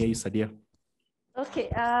 We can hear you, Sadia. Okay.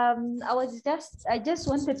 I just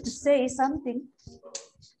wanted to say something.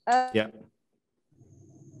 Yeah.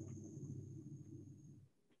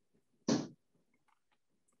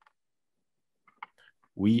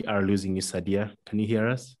 We are losing you, Sadia. Can you hear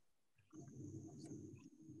us?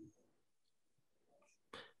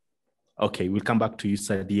 Okay, we'll come back to you,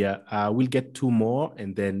 Sadia. We'll get two more,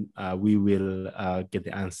 and then we will get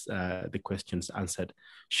the questions answered.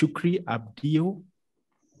 Shukri Abdio.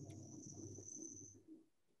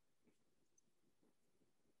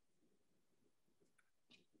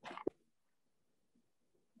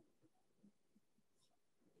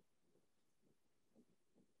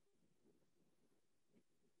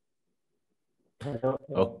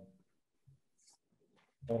 Oh.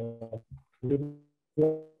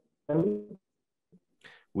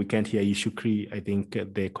 We can't hear you, Shukri. I think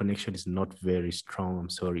the connection is not very strong. I'm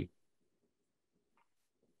sorry.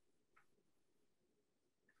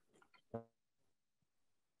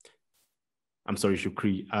 I'm sorry,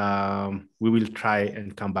 Shukri. We will try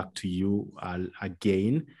and come back to you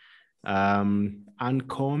again. Ann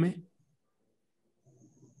Kome.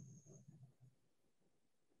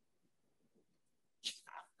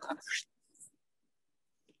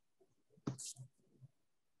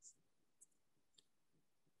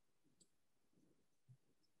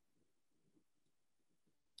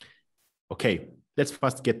 Okay, let's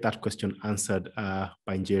first get that question answered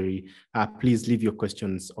by Njeri. Please leave your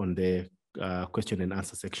questions on the question and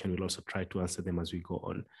answer section. We'll also try to answer them as we go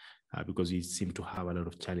on because we seem to have a lot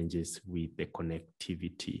of challenges with the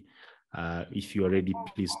connectivity. If you are ready,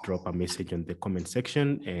 please drop a message on the comment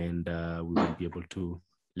section and we will be able to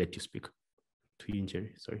let you speak. To you,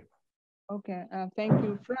 Njeri, sorry. Okay, thank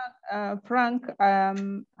you. Frank, are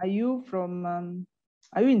you from,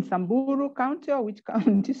 are you in Samburu County or which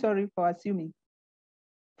county? Sorry for assuming.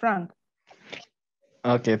 Frank.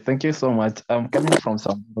 Okay, thank you so much. I'm coming from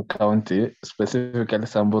Samburu County, specifically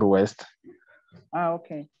Samburu West.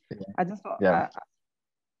 Okay. Yeah.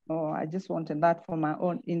 I just wanted that for my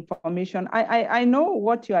own information. I know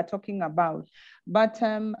what you are talking about, but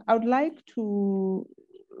I would like to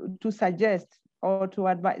suggest or to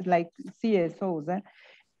advise, like CSOs,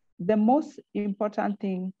 the most important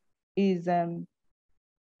thing is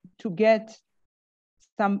to get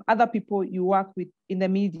some other people you work with in the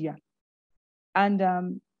media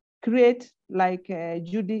and create, like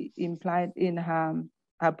Judy implied in her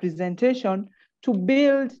presentation, to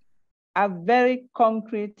build a very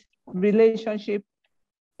concrete relationship.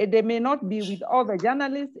 They may not be with all the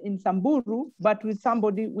journalists in Samburu, but with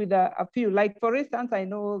somebody with a few. Like, for instance, I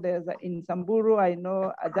know in Samburu, I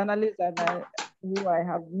know a journalist who I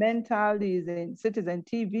have mentored, is in Citizen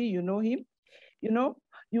TV, you know him. You know,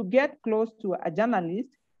 you get close to a journalist,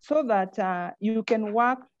 so that you can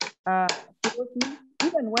work closely,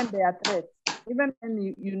 even when there are threats, even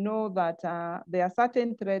when you know that there are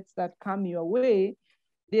certain threats that come your way.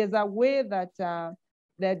 There's a way that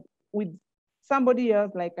that with somebody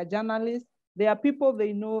else, like a journalist, there are people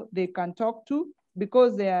they know they can talk to,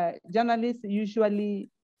 because they are journalists usually,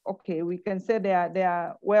 okay, we can say they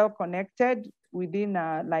are well connected within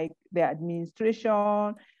like the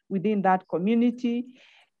administration, within that community.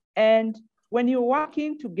 And when you're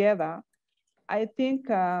working together, I think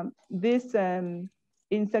this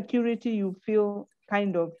insecurity you feel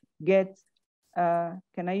kind of gets,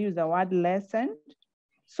 can I use the word, lessened?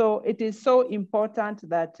 So it is so important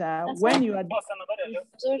that when you are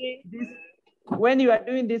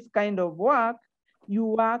doing this kind of work, you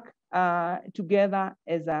work together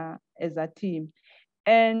as a team.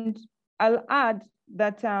 And I'll add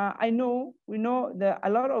that we know there are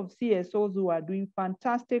a lot of CSOs who are doing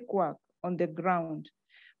fantastic work on the ground,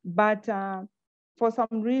 but for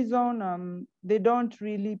some reason,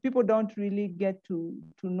 people don't really get to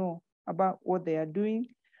know about what they are doing,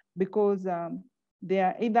 because they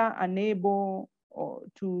are either unable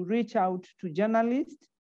to reach out to journalists,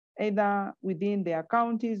 either within their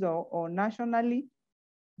counties or nationally.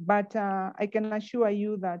 But I can assure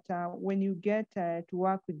you that when you get to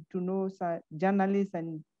work with, to know journalists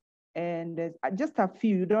and just a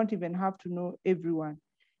few, you don't even have to know everyone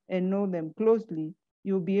and know them closely,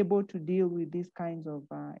 you'll be able to deal with these kinds of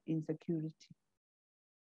insecurity.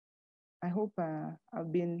 I hope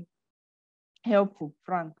I've been helpful,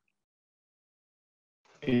 Frank.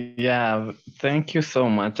 Yeah, thank you so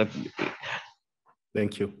much.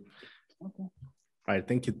 Thank you. Okay. All right,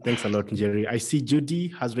 thank you. Thanks a lot, Jerry. I see Judy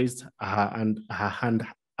has raised her hand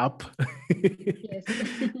up. Yes.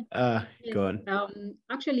 Yes. Go on.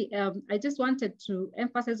 Actually, I just wanted to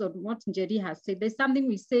emphasize on what Jerry has said. There's something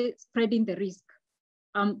we say, spreading the risk.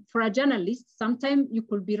 For a journalist, sometimes you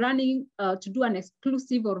could be running to do an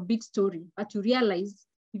exclusive or big story, but you realize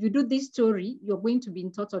if you do this story, you're going to be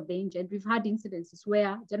in total danger. And we've had incidences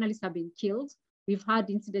where journalists have been killed. We've had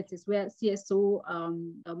incidences where CSO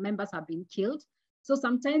members have been killed. So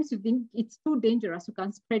sometimes you think it's too dangerous, you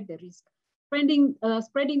can spread the risk.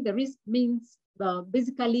 Spreading the risk means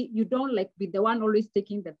basically you don't like be the one always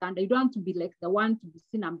taking the thunder. You don't want to be like the one to be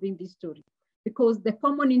seen and bring this story, because the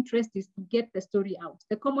common interest is to get the story out.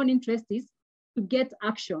 The common interest is to get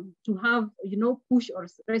action, to have, push or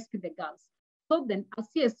rescue the girls. So then as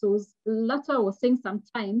CSOs, that's what I was saying,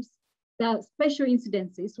 sometimes there are special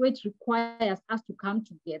incidences where it requires us to come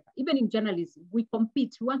together. Even in journalism, we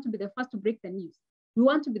compete. We want to be the first to break the news. We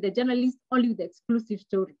want to be the journalist only with the exclusive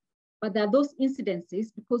story. But there are those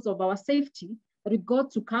incidences, because of our safety, that we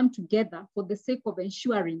got to come together for the sake of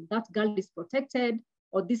ensuring that girl is protected,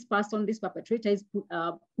 or this person, this perpetrator is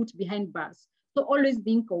put behind bars. So always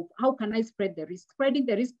think of how can I spread the risk? Spreading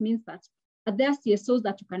the risk means that there are CSOs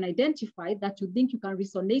that you can identify, that you think you can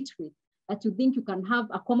resonate with, that you think you can have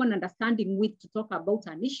a common understanding with to talk about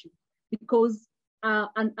an issue. Because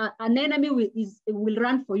an enemy will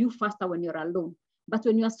run for you faster when you're alone. But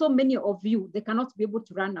when you are so many of you, they cannot be able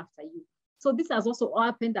to run after you. So this has also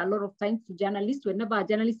happened a lot of times to journalists. Whenever a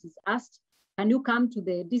journalist is asked, can you come to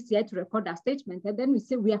the DCI to record a statement? And then we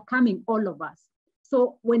say, we are coming, all of us.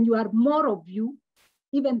 So when you are more of you,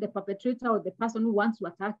 even the perpetrator or the person who wants to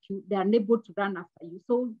attack you, they are unable to run after you.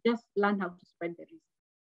 So just learn how to spread the risk.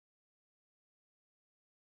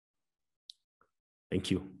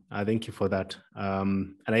 Thank you. Thank you for that.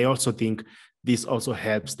 And I also think this also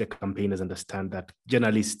helps the campaigners understand that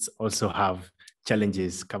journalists also have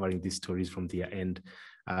challenges covering these stories from their end.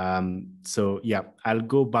 So yeah, I'll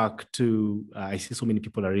go back to, I see so many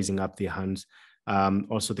people are raising up their hands.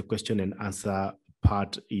 Also the question and answer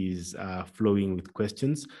part is flowing with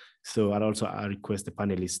questions. So I'll also request the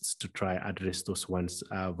panelists to try address those ones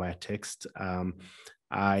via text.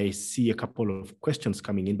 I see a couple of questions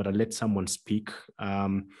coming in, but I'll let someone speak.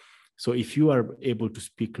 So if you are able to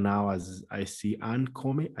speak now, as I see Anne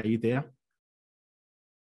Kome, are you there?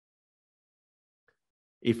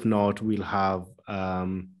 If not, we'll have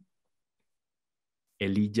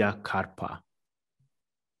Elijah Karpa,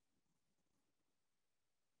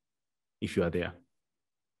 if you are there.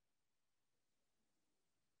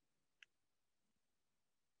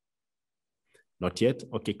 Not yet.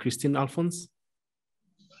 Okay, Christine Alphonse.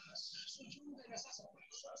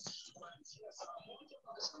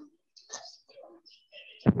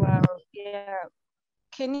 Wow, yeah.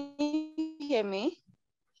 Can you hear me?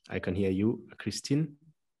 I can hear you, Christine.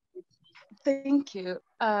 Thank you.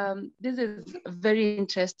 This is a very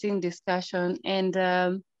interesting discussion,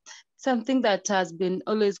 and something that has been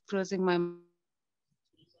always crossing my mind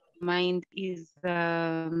mind is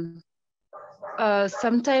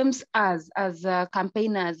sometimes as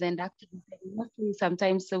campaigners and activists, mostly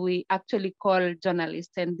sometimes we actually call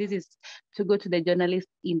journalists, and this is to go to the journalist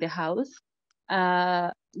in the house.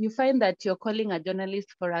 You find that you're calling a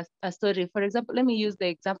journalist for a story. For example, let me use the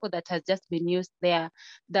example that has just been used there,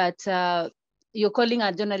 that you're calling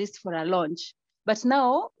a journalist for a launch. But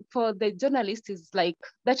now for the journalist is like,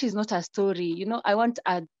 that is not a story. You know, I want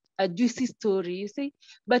a juicy story, you see.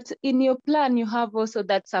 But in your plan, you have also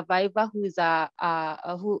that survivor who is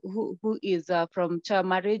who is from child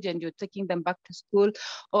marriage, and you're taking them back to school,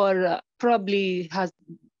 or probably has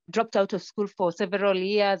dropped out of school for several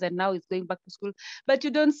years and now is going back to school. But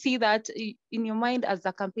you don't see that in your mind as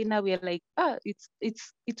a campaigner. We're like,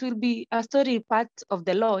 it will be a story part of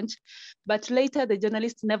the launch, but later the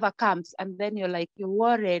journalist never comes, and then you're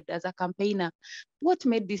worried as a campaigner, what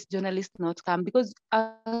made this journalist not come? Because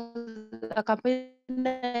a campaigner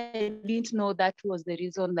didn't know that was the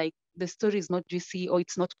reason, like the story is not juicy, or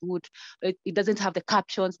it's not good, it doesn't have the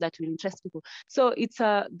captions that will interest people. So it's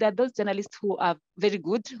there are those journalists who are very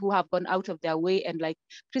good, who have gone out of their way and like,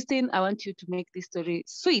 Christine, I want you to make this story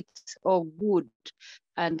sweet or good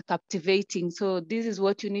and captivating. So this is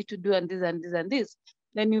what you need to do, and this and this and this.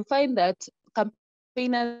 Then you find that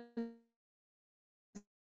campaigners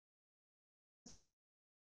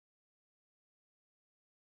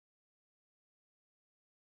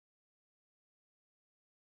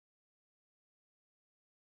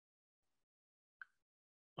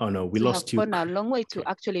Oh no, we lost you. Have gone a long way to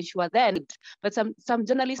actually ensure that. But some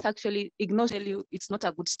journalists actually ignore, tell you it's not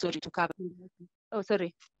a good story to cover. Oh,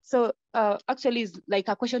 sorry. So actually, it's like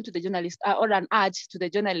a question to the journalist, or an urge to the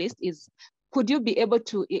journalist is, could you be able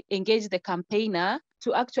to engage the campaigner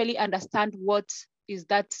to actually understand what is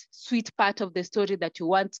that sweet part of the story that you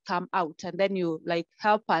want to come out, and then you like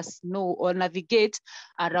help us know or navigate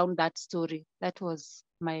around that story. That was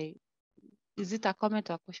my, is it a comment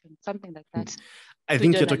or a question? Something like that. I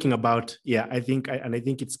think you're talking about, yeah, I think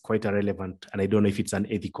it's quite irrelevant, and I don't know if it's an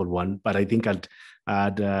ethical one, but I think I'd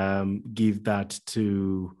give that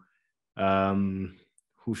to,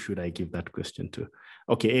 who should I give that question to?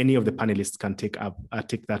 Okay, any of the panelists can take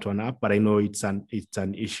that one up, but I know it's an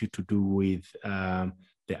issue to do with the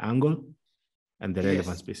angle and the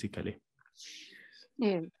relevance, basically.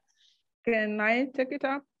 Yeah. Can I take it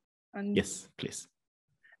up? Yes, please.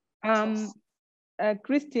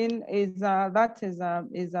 Christine, that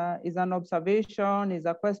is an observation, is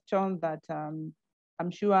a question that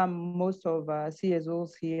I'm sure most of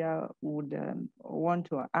CSOs here would want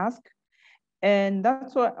to ask. And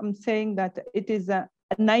that's what I'm saying, that it is,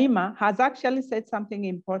 Naima has actually said something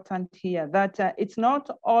important here, that it's not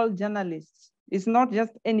all journalists. It's not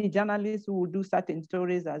just any journalist who will do certain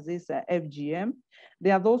stories as this FGM.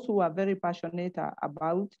 There are those who are very passionate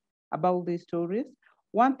about these stories.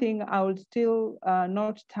 One thing I would still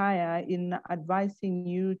not tire in advising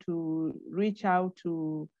you to reach out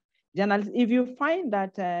to journalists. If you find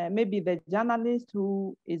that maybe the journalist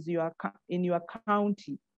who is in your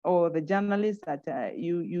county, or the journalist that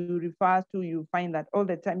you refer to, you find that all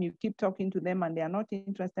the time you keep talking to them and they are not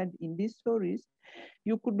interested in these stories,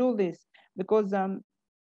 you could do this, because I'm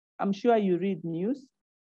sure you read news,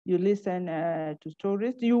 you listen to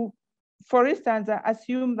stories. For instance,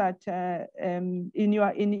 assume that in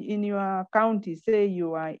your county, say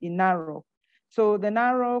you are in Narok. So the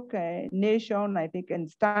Narok Nation, I think, and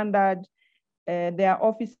Standard, their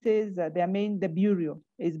offices, the bureau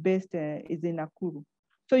is based is in Nakuru.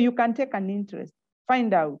 So you can take an interest,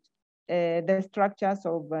 find out the structures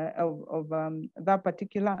of that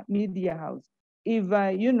particular media house. If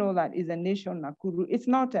you know that is a nation Nakuru, it's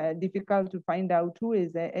not difficult to find out who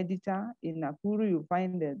is the editor in Nakuru. You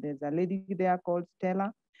find that there's a lady there called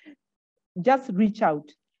Stella. Just reach out,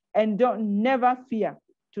 and never fear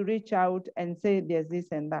to reach out and say there's this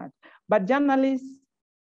and that. But journalists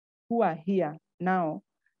who are here now,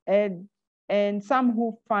 and some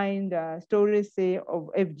who find stories, say, of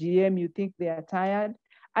FGM, you think they are tired.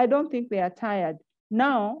 I don't think they are tired.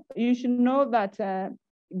 Now, you should know that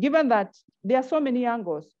given that there are so many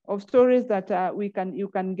angles of stories that you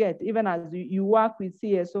can get, even as you work with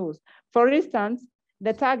CSOs. For instance,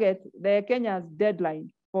 the Kenya's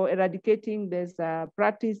deadline for eradicating this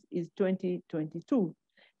practice is 2022.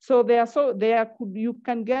 So you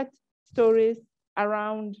can get stories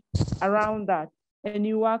around that, and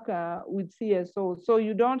you work with CSOs. So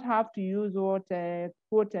you don't have to use what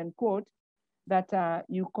quote unquote that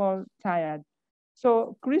you call tired.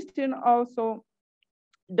 So Christian, also,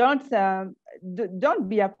 don't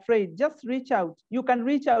be afraid. Just reach out. You can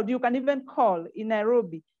reach out. You can even call in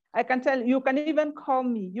Nairobi. I can tell you can even call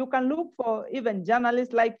me. You can look for even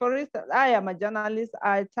journalists. Like for instance, I am a journalist.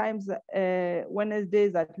 At times,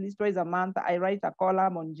 Wednesdays, at least twice a month, I write a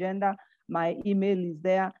column on gender. My email is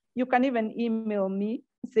there. You can even email me,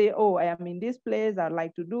 say, oh, I am in this place. I'd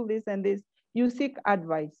like to do this and this. You seek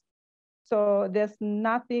advice. So there's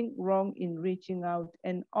nothing wrong in reaching out,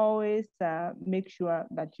 and always make sure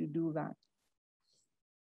that you do that.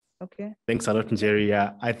 Okay. Thanks a lot,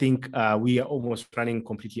 Njeri. I think we are almost running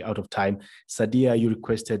completely out of time. Sadia, you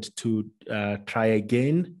requested to try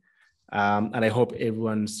again. And I hope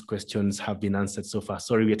everyone's questions have been answered so far.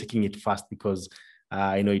 Sorry, we are taking it fast because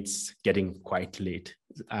I know it's getting quite late.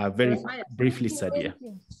 Very briefly, Sadia.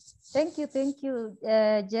 Thank you,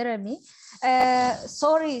 Jeremy.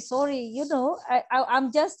 Sorry, you know,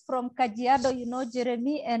 I'm just from Kajiado, you know,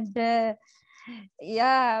 Jeremy, and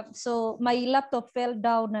yeah, so my laptop fell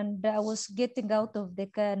down and I was getting out of the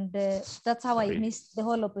car, and that's how I missed the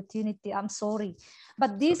whole opportunity. I'm sorry.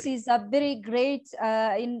 But this is a very great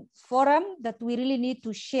forum that we really need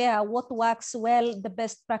to share what works well, the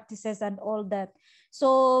best practices and all that.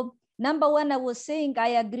 So number one, I was saying, I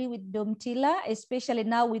agree with Domtila, especially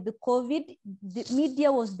now with the COVID. The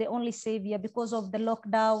media was the only savior because of the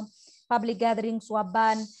lockdown. Public gatherings were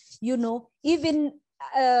banned. You know, even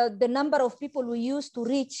the number of people we used to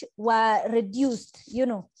reach were reduced, you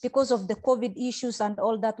know, because of the COVID issues and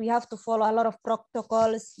all that. We have to follow a lot of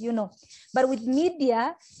protocols, you know. But with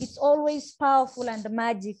media, it's always powerful and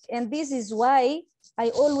magic. And this is why I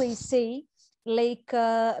always say, like,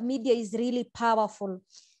 media is really powerful.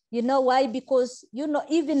 You know why? Because, you know,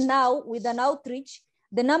 even now with an outreach,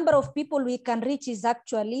 the number of people we can reach is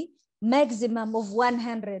actually maximum of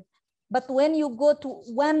 100. But when you go to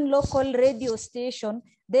one local radio station,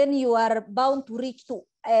 then you are bound to reach to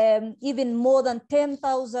even more than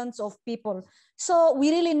 10,000 of people. So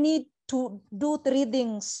we really need to do three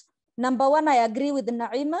things. Number one, I agree with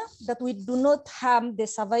Naima that we do not harm the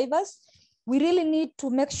survivors. We really need to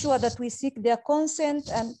make sure that we seek their consent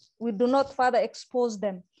and we do not further expose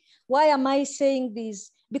them. Why am I saying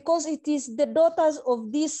this? Because it is the daughters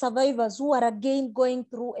of these survivors who are again going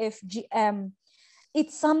through FGM.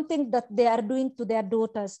 It's something that they are doing to their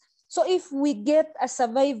daughters. So if we get a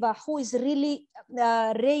survivor who is really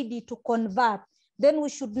ready to convert, then we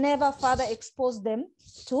should never further expose them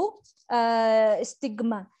to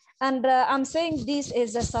stigma. And I'm saying this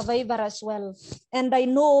as a survivor as well. And I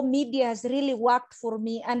know media has really worked for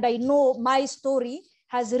me. And I know my story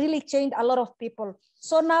has really changed a lot of people.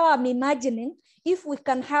 So now I'm imagining if we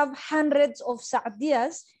can have hundreds of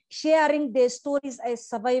Saadias sharing their stories as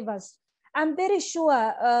survivors, I'm very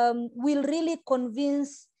sure we'll really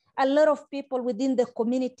convince a lot of people within the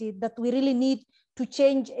community that we really need to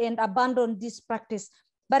change and abandon this practice.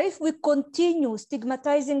 But if we continue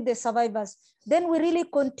stigmatizing the survivors, then we really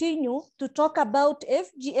continue to talk about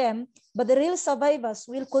FGM, but the real survivors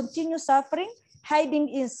will continue suffering, hiding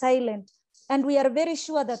in silence. And we are very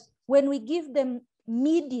sure that when we give them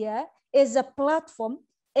media as a platform,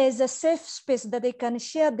 as a safe space that they can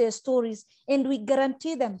share their stories, and we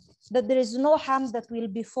guarantee them that there is no harm that will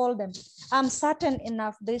befall them, I'm certain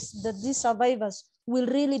enough that these survivors will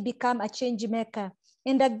really become a change maker.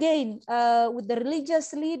 And again, with the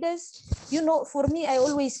religious leaders, you know, for me, I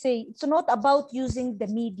always say, it's not about using the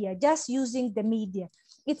media, just using the media.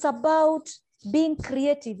 It's about being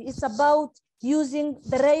creative. It's about using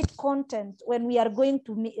the right content when we are going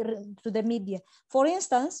to the media. For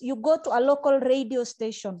instance, you go to a local radio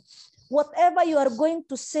station. Whatever you are going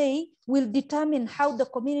to say will determine how the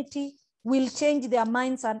community will change their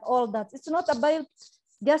minds and all that. It's not about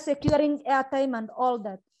just securing airtime and all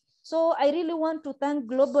that. So I really want to thank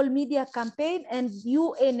Global Media Campaign and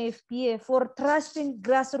UNFPA for trusting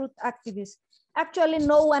grassroots activists. Actually,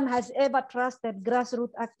 no one has ever trusted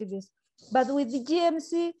grassroots activists. But with the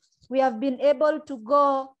GMC, we have been able to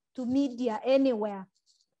go to media anywhere.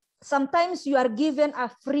 Sometimes you are given a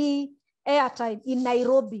free airtime in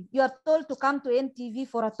Nairobi. You are told to come to NTV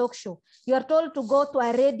for a talk show. You are told to go to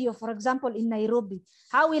a radio, for example, in Nairobi.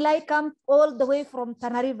 How will I come all the way from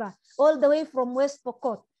Tana River, all the way from West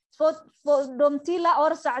Pokot? For Domtila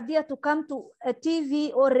or Saadia to come to a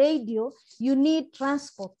TV or radio, you need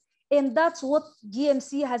transport. And that's what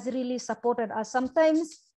GMC has really supported us.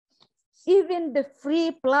 Sometimes even the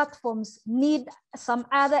free platforms need some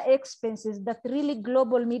other expenses that really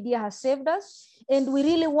global media has saved us. And we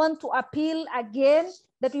really want to appeal again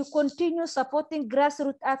that you continue supporting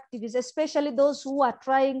grassroots activists, especially those who are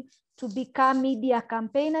trying to become media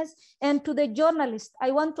campaigners. And to the journalists,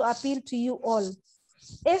 I want to appeal to you all.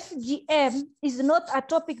 FGM is not a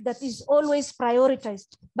topic that is always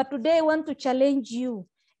prioritized, but today I want to challenge you.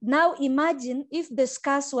 Now imagine if the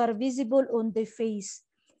scars were visible on the face.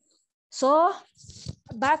 So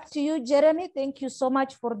back to you, Jeremy. Thank you so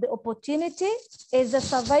much for the opportunity. As a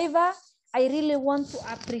survivor, I really want to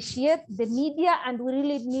appreciate the media, and we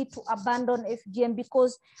really need to abandon FGM,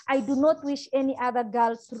 because I do not wish any other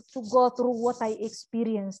girl to go through what I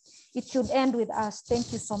experienced. It should end with us.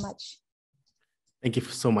 Thank you so much. Thank you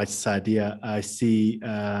so much, Sadia. I see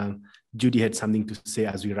Judy had something to say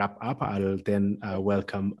as we wrap up. I'll then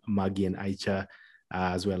welcome Maggie and Aicha,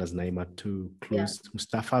 as well as Naima, to close.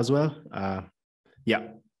 Mustafa as well.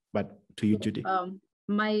 But to you, Judy.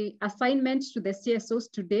 My assignment to the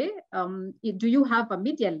CSOs today, do you have a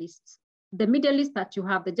media list? The media list that you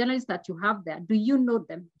have, the journalists that you have there, do you know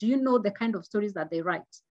them? Do you know the kind of stories that they write?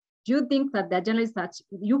 Do you think that they're journalists that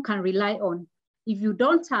you can rely on? If you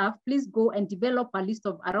don't have, please go and develop a list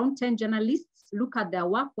of around 10 journalists, look at their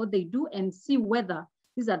work, what they do, and see whether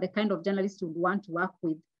these are the kind of journalists you would want to work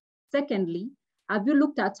with. Secondly, have you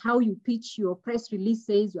looked at how you pitch your press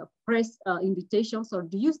releases, your press invitations, or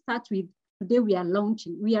do you start with, today we are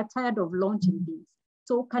launching, we are tired of launching things.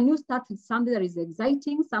 So can you start with something that is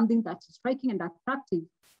exciting, something that is striking and attractive?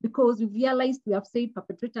 Because we've realized, we have said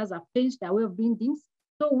perpetrators have changed their way of doing things.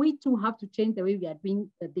 So we too have to change the way we are doing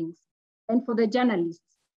the things. And for the journalists,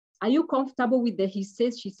 are you comfortable with the he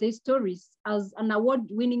says, she says stories? As an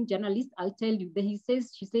award-winning journalist, I'll tell you, the he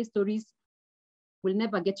says, she says stories will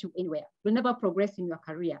never get you anywhere, will never progress in your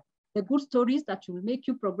career. The good stories that will make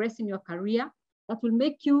you progress in your career, that will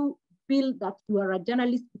make you feel that you are a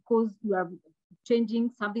journalist because you are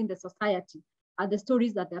changing something in the society, are the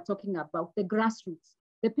stories that they're talking about, the grassroots,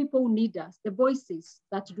 the people who need us, the voices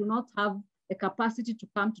that do not have the capacity to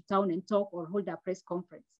come to town and talk or hold a press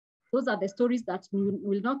conference. Those are the stories that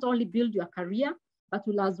will not only build your career, but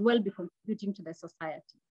will as well be contributing to the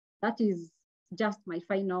society. That is just my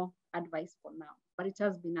final advice for now, but it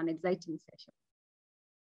has been an exciting session.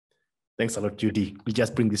 Thanks a lot, Judy. We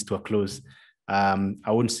just bring this to a close. I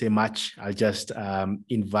won't say much. I'll just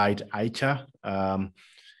invite Aicha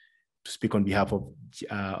to speak on behalf of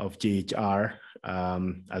JHR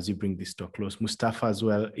as we bring this to a close. Mustafa as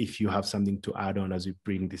well, if you have something to add on as we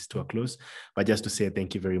bring this to a close. But just to say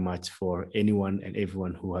thank you very much for anyone and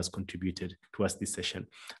everyone who has contributed towards this session.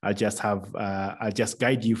 I'll just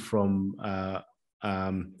guide you from,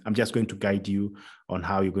 I'm just going to guide you on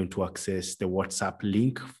how you're going to access the WhatsApp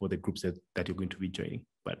link for the groups that you're going to be joining.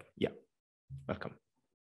 But yeah, welcome.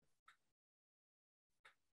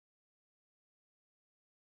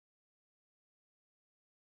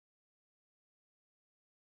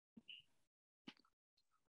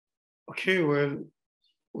 Okay, well,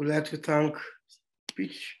 we'd like to thank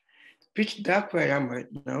Pitch Dark where I am right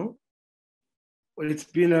now. Well, it's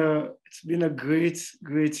been a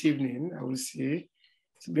great evening, I would say.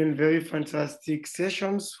 It's been very fantastic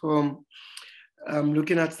sessions from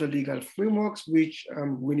looking at the legal frameworks, which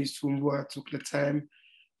Winnie Sumbua took the time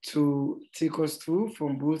to take us through,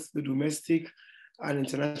 from both the domestic and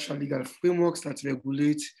international legal frameworks that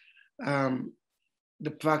regulate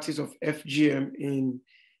the practice of FGM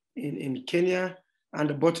in Kenya. And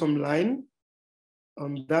the bottom line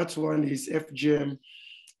on that one is FGM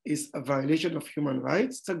is a violation of human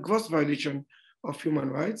rights. It's a gross violation of human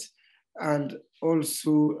rights. And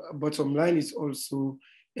also, bottom line is also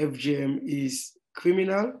FGM is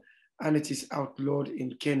criminal and it is outlawed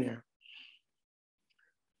in Kenya.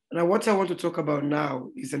 Now, what I want to talk about now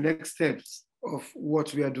is the next steps of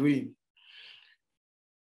what we are doing.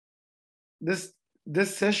 This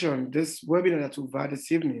session, this webinar that we've had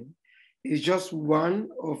this evening is just one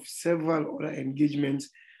of several other engagements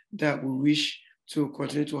that we wish to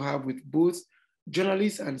continue to have with both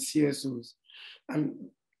journalists and CSOs. And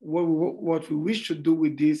what we wish to do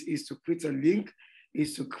with this is to create a link,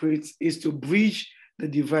 is to bridge the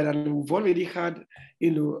divide. And we've already had,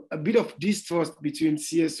 a bit of distrust between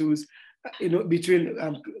CSOs, between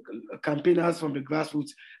campaigners from the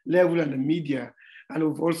grassroots level and the media. And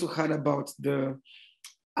we've also heard about the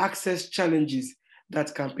access challenges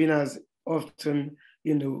that campaigners often,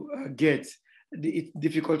 get. It's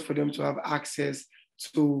difficult for them to have access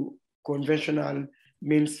to conventional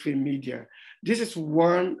mainstream media. This is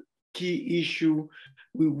one key issue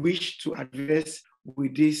we wish to address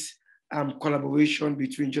with this collaboration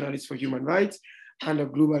between Journalists for Human Rights and a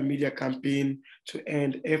global media campaign to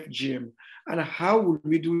end FGM. And how will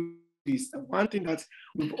we do this? One thing that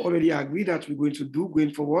we've already agreed that we're going to do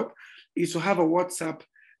going forward is to have a WhatsApp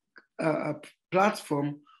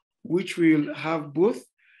platform which will have both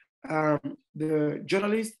the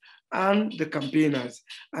journalists and the campaigners.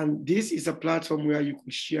 And this is a platform where you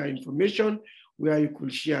could share information, where you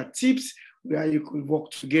could share tips, where you could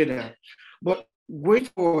work together. But going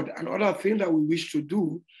forward, another thing that we wish to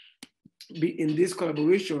do in this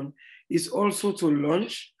collaboration is also to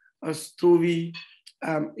launch a story,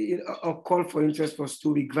 a call for interest for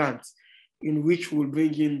story grants, in which we'll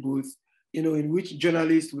bring in both, in which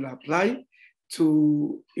journalists will apply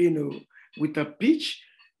to, with a pitch,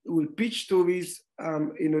 we'll pitch stories,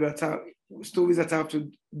 that are stories that have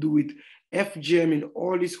to do with FGM in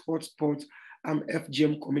all these hotspots,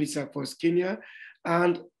 FGM communities across Kenya,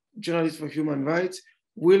 and Journalists for Human Rights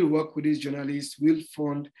will work with these journalists, will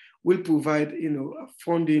provide,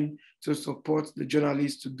 funding to support the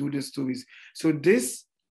journalists to do the stories. So this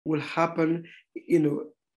will happen,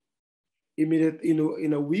 immediate,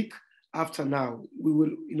 in a week after now. We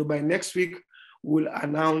will, by next week, we'll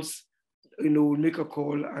announce, we'll make a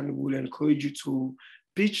call and we'll encourage you to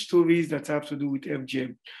pitch stories that have to do with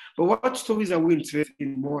FGM. But what stories are we interested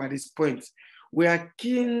in more at this point? We are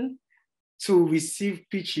keen to receive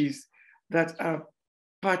pitches that are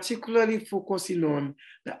particularly focusing on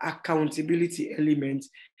the accountability element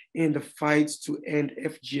in the fight to end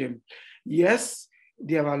FGM. Yes,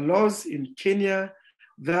 there are laws in Kenya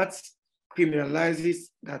that criminalizes,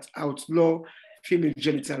 that outlaw female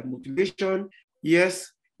genital mutilation.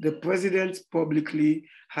 Yes, the president publicly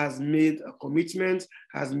has made a commitment,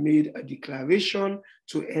 has made a declaration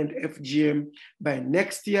to end FGM by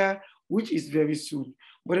next year, which is very soon.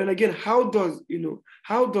 But then again, how does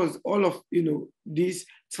all of this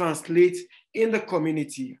translate in the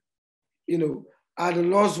community? Are the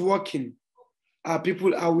laws working? Are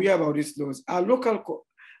people aware about these laws? Are local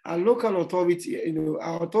authority,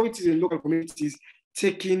 our authorities in local communities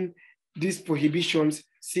taking these prohibitions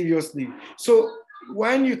seriously? So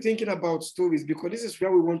when you're thinking about stories, because this is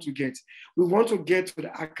where we want to get to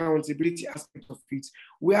the accountability aspect of it.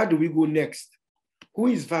 Where do we go next? Who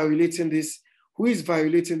is violating this? Who is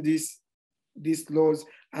violating these laws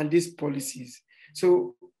and these policies?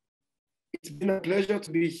 So it's been a pleasure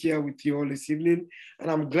to be here with you all this evening, and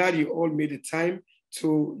I'm glad you all made the time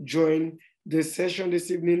to join this session this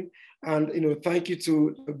evening. And thank you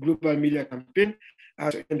to the Global Media Campaign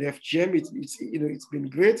and the FGM. It's been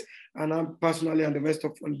great, and I'm personally on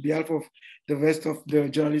behalf of the rest of the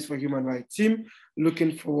Journalists for Human Rights team,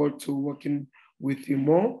 looking forward to working with you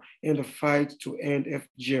more in the fight to end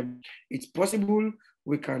FGM. It's possible.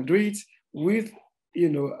 We can do it with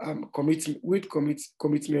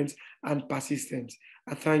commitment and persistence.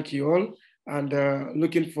 I thank you all, and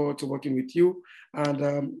looking forward to working with you.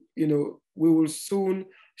 And we will soon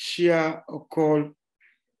share a call.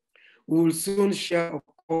 We will soon share a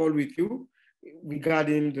call with you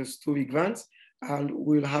regarding the story grants, and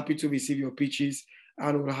we're happy to receive your pitches,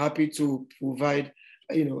 and we're happy to provide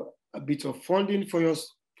a bit of funding for your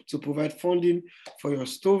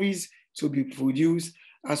stories to be produced,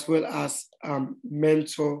 as well as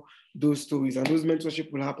mentor those stories. And those mentorship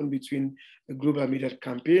will happen between the Global Media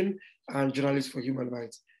Campaign and Journalists for Human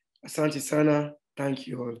Rights. Asante sana. Thank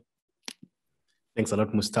you all. Thanks a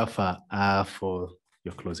lot, Mustafa, for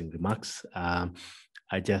your closing remarks.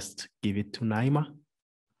 I just give it to Naima.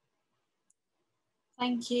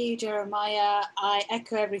 Thank you, Jeremiah. I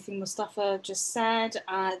echo everything Mustafa just said.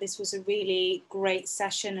 This was a really great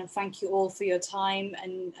session, and thank you all for your time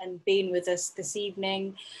and being with us this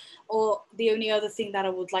evening. Or the only other thing that I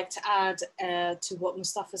would like to add to what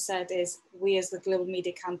Mustafa said is we as the Global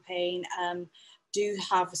Media Campaign do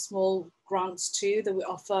have small grants too that we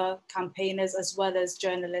offer campaigners as well as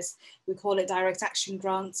journalists. We call it direct action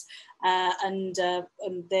grants, and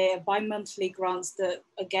they're bi-monthly grants that,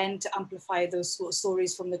 again, to amplify those sort of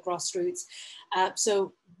stories from the grassroots.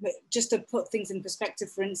 So just to put things in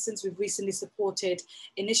perspective, for instance, we've recently supported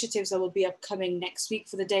initiatives that will be upcoming next week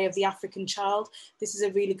for the Day of the African Child. This is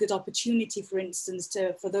a really good opportunity, for instance,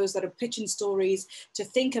 for those that are pitching stories to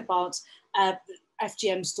think about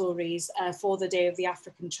FGM stories for the Day of the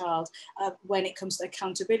African Child, when it comes to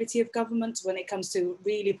accountability of government, when it comes to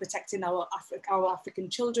really protecting our African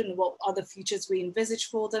children and what other futures we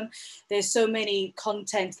envisage for them. There's so many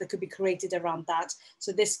content that could be created around that.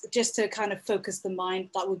 So this, just to kind of focus the mind,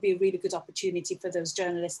 that would be a really good opportunity for those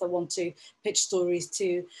journalists that want to pitch stories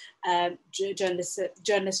to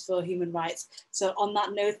journalists for human rights. So on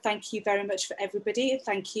that note, thank you very much for everybody.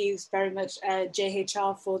 Thank you very much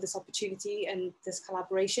JHR for this opportunity and this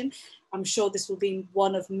collaboration. I'm sure this will be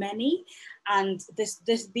one of many, and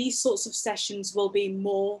these sorts of sessions will be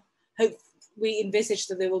more. We envisage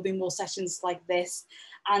that there will be more sessions like this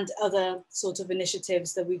and other sort of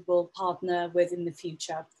initiatives that we will partner with in the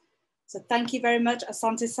future. So thank you very much.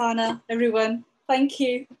 Asante sana, everyone. Thank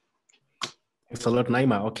you. Thanks a lot,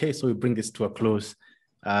 Naima. Okay, so we bring this to a close.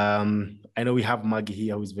 I know we have Maggie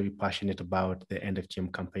here who is very passionate about the End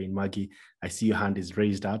FGM campaign. Maggie, I see your hand is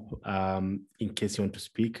raised up in case you want to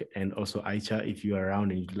speak. And also Aicha, if you're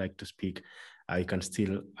around and you'd like to speak, you can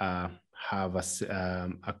still have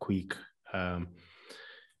a quick,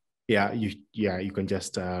 you can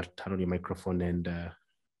just turn on your microphone and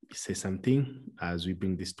say something as we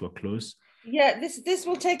bring this to a close. Yeah, this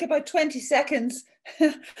will take about 20 seconds.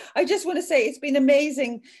 I just want to say it's been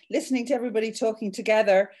amazing listening to everybody talking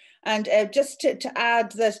together. And just to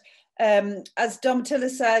add that, as Domitilla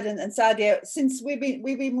said and Sadia, since we've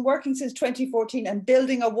been working since 2014 and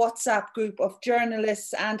building a WhatsApp group of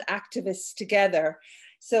journalists and activists together.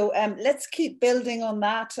 So let's keep building on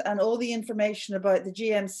that, and all the information about the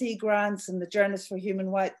GMC grants and the Journalists for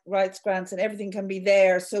Human Rights grants and everything can be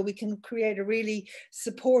there, so we can create a really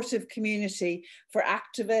supportive community for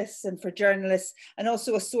activists and for journalists, and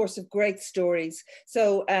also a source of great stories.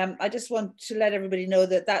 So I just want to let everybody know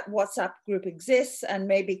that that WhatsApp group exists, and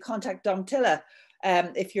maybe contact Domitilla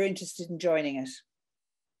if you're interested in joining it.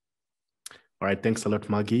 All right, thanks a lot,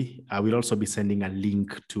 Maggie. I will also be sending a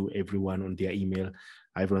link to everyone on their email.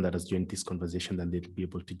 Everyone that has joined this conversation, then they'll be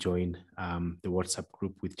able to join the WhatsApp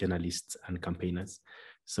group with journalists and campaigners.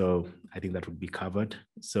 So I think that would be covered.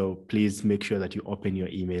 So please make sure that you open your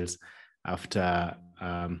emails after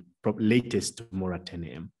latest tomorrow at 10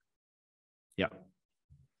 a.m. Yeah.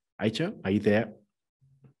 Aicha, are you there?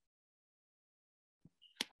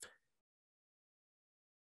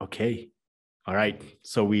 Okay. All right.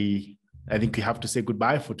 So I think we have to say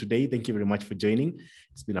goodbye for today. Thank you very much for joining.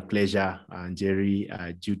 It's been a pleasure. Jerry,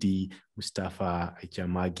 Judy, Mustafa, Aicha,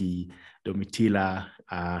 Maggie, Domitilla,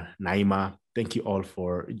 Naima. Thank you all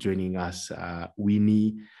for joining us.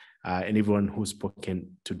 Winnie, and everyone who's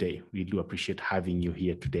spoken today. We do appreciate having you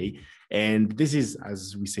here today. And this is,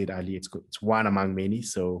 as we said earlier, it's one among many.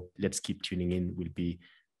 So let's keep tuning in. We'll be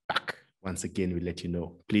back. Once again, we'll let you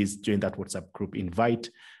know. Please join that WhatsApp group. Invite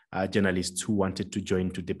journalists who wanted to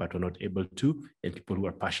join today but were not able to, and people who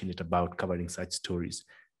are passionate about covering such stories.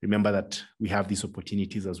 Remember that we have these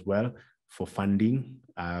opportunities as well for funding.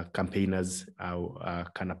 Campaigners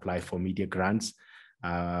can apply for media grants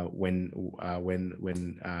when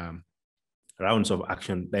rounds of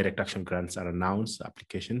direct action grants are announced,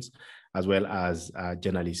 applications, as well as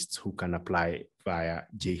journalists who can apply via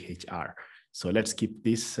JHR. So let's keep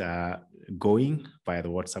this going via the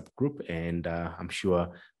WhatsApp group, and I'm sure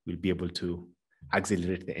we'll be able to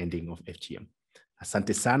accelerate the ending of FGM.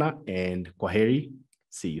 Asante sana and kwaheri.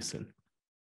 See you soon.